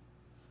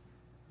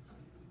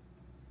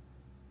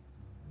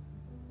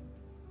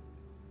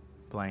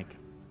 Blank.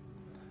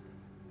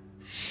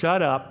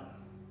 Shut up,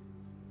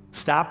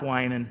 stop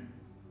whining,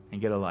 and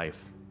get a life.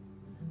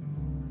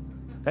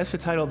 That's the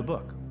title of the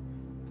book.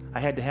 I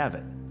had to have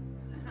it.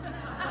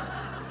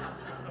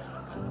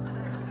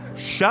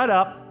 Shut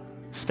up,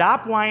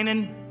 stop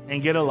whining,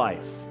 and get a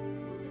life.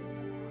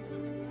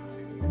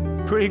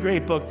 Pretty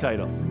great book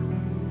title.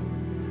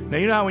 Now,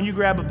 you know how when you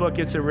grab a book,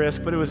 it's a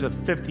risk, but it was a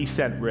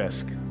 50-cent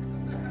risk.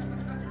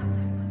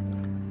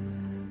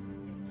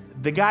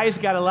 The guy's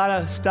got a lot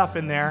of stuff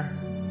in there.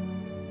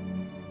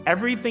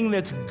 Everything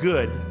that's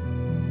good,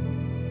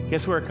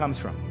 guess where it comes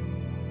from?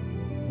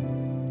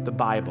 The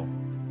Bible.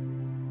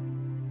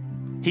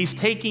 He's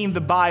taking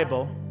the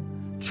Bible,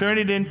 turn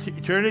it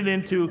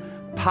into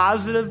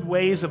positive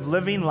ways of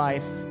living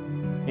life,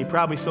 He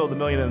probably sold 1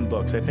 million of them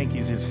books. I think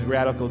he's this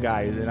radical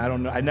guy, and I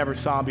don't know. I never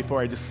saw him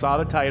before. I just saw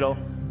the title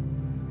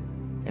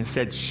and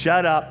said,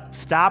 "Shut up,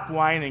 stop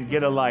whining, and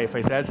get a life."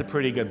 I said, "That's a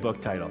pretty good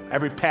book title.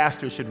 Every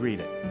pastor should read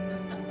it."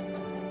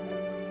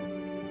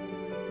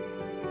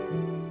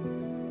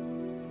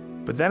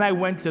 But then I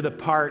went to the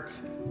part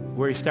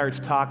where he starts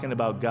talking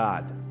about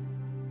God.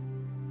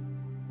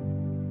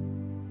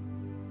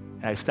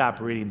 And I stopped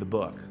reading the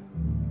book.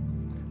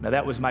 Now,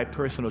 that was my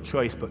personal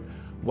choice, but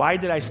why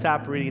did I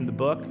stop reading the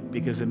book?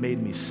 Because it made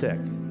me sick.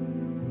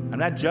 I'm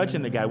not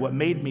judging the guy. What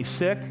made me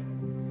sick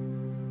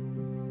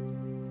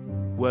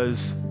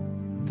was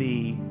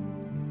the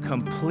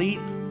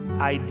complete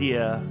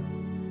idea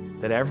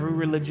that every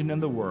religion in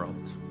the world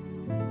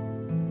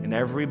and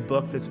every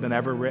book that's been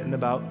ever written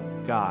about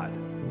God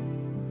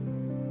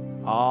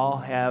all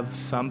have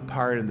some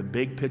part in the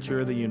big picture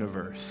of the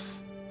universe.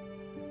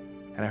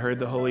 And I heard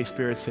the Holy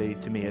Spirit say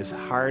to me, as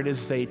hard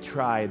as they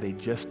try, they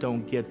just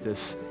don't get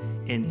this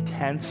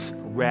intense,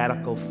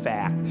 radical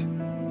fact.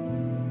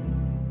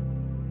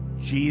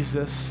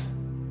 Jesus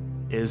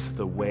is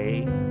the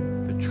way,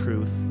 the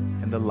truth,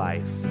 and the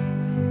life.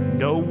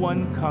 No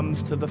one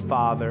comes to the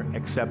Father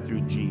except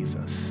through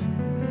Jesus.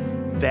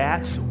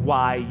 That's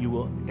why you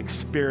will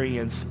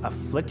experience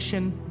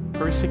affliction,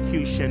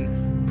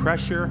 persecution,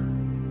 pressure,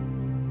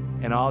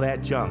 and all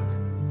that junk,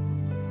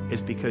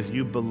 is because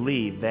you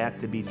believe that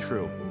to be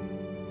true.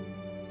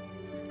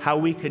 How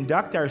we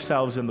conduct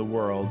ourselves in the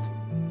world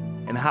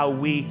and how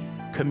we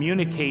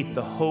communicate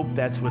the hope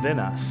that's within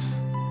us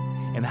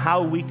and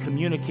how we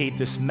communicate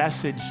this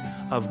message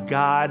of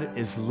God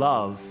is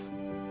love,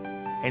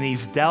 and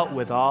he's dealt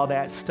with all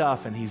that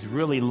stuff, and he's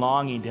really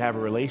longing to have a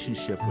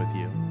relationship with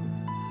you,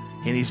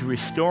 and he's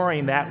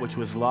restoring that which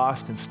was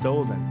lost and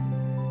stolen.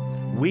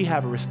 We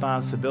have a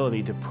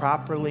responsibility to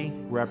properly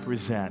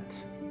represent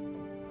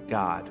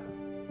God.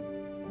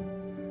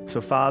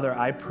 So, Father,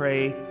 I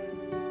pray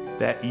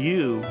that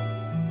you,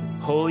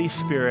 Holy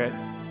Spirit,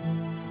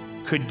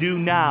 could do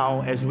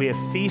now, as we have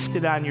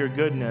feasted on your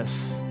goodness,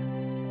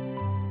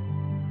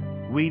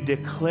 we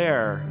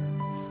declare,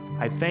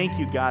 I thank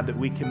you, God, that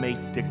we can make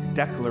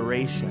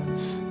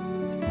declarations,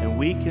 and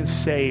we can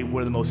say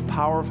one of the most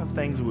powerful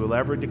things we will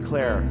ever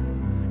declare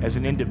as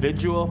an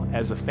individual,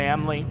 as a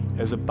family,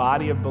 as a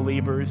body of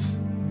believers,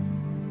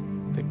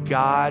 that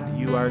God,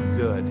 you are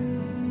good,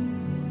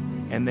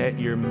 and that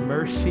your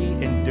mercy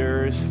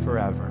endures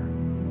forever.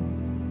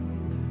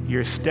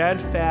 Your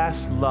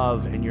steadfast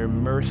love and your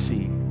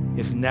mercy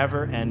is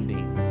never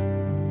ending.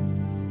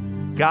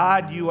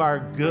 God, you are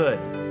good.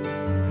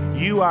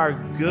 You are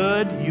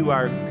good, you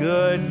are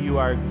good, you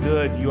are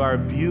good. You are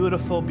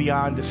beautiful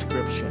beyond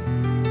description.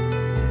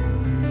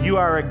 You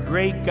are a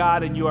great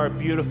God and you are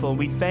beautiful. And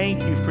we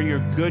thank you for your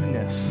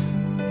goodness.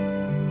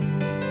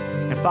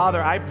 And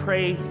Father, I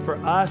pray for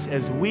us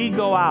as we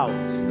go out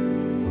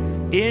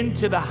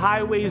into the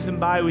highways and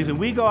byways, and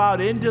we go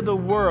out into the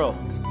world,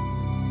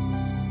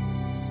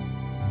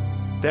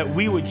 that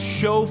we would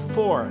show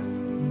forth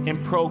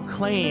and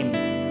proclaim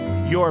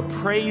your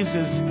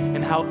praises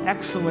and how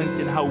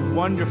excellent and how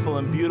wonderful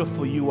and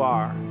beautiful you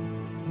are.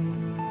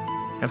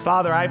 And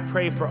Father, I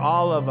pray for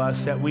all of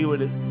us that we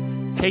would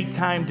take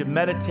time to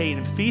meditate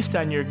and feast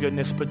on your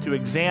goodness, but to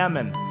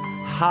examine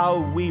how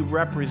we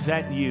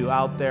represent you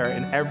out there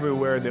and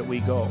everywhere that we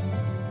go.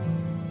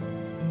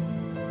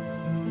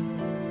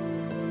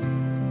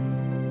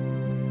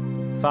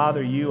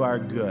 Father, you are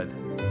good.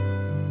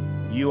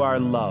 You are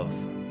love.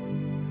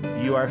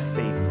 You are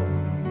faithful.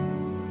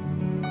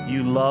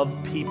 You love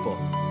people.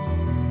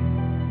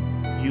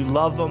 You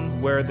love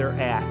them where they're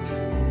at.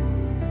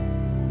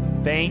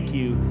 Thank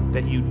you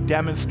that you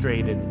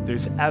demonstrated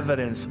there's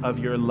evidence of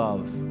your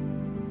love,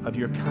 of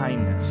your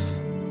kindness.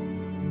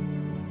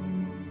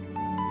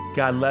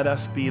 God, let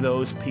us be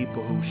those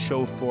people who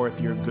show forth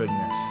your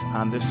goodness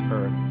on this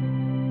earth.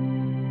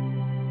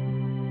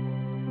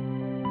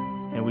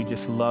 And we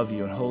just love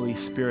you. And Holy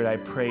Spirit, I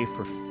pray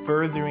for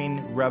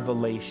furthering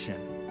revelation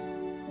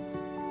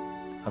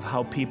of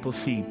how people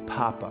see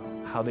Papa,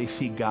 how they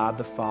see God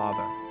the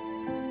Father.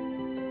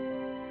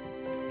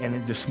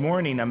 And this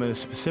morning, I'm going to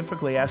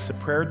specifically ask the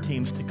prayer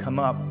teams to come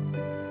up.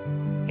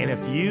 And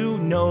if you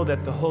know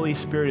that the Holy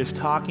Spirit is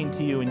talking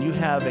to you and you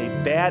have a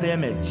bad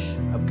image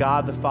of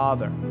God the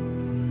Father,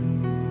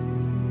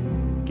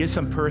 get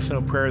some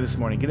personal prayer this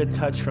morning. Get a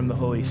touch from the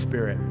Holy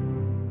Spirit.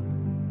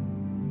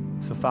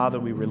 So, Father,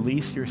 we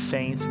release your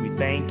saints. We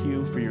thank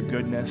you for your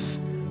goodness.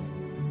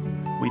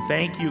 We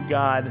thank you,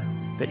 God,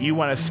 that you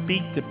want to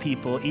speak to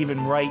people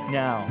even right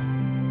now.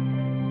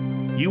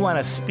 You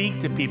want to speak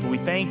to people. We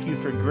thank you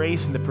for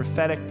Grace and the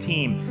prophetic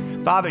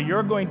team. Father,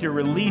 you're going to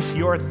release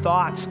your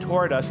thoughts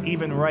toward us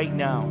even right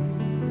now.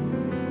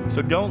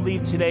 So don't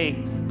leave today.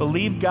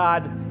 Believe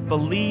God,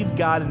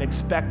 and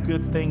expect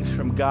good things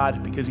from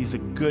God, because he's a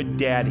good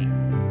daddy.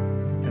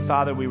 And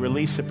Father, we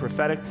release the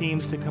prophetic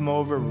teams to come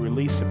over. We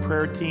release the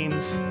prayer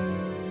teams.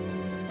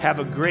 Have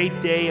a great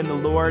day in the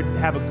Lord.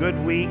 Have a good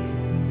week.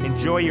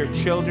 Enjoy your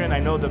children. I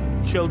know the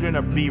children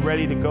are be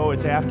ready to go.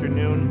 It's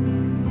afternoon.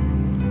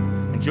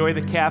 Enjoy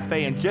the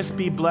cafe and just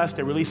be blessed.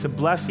 I release a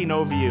blessing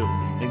over you.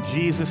 In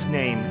Jesus'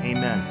 name,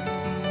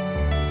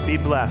 amen. Be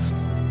blessed.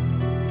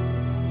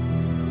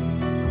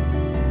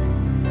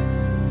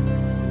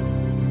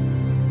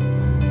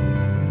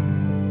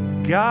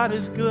 God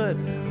is good.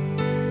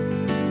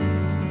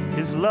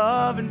 His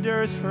love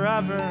endures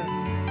forever.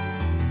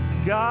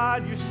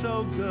 God, you're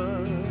so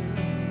good.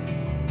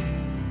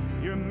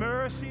 Your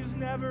mercies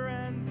never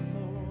end.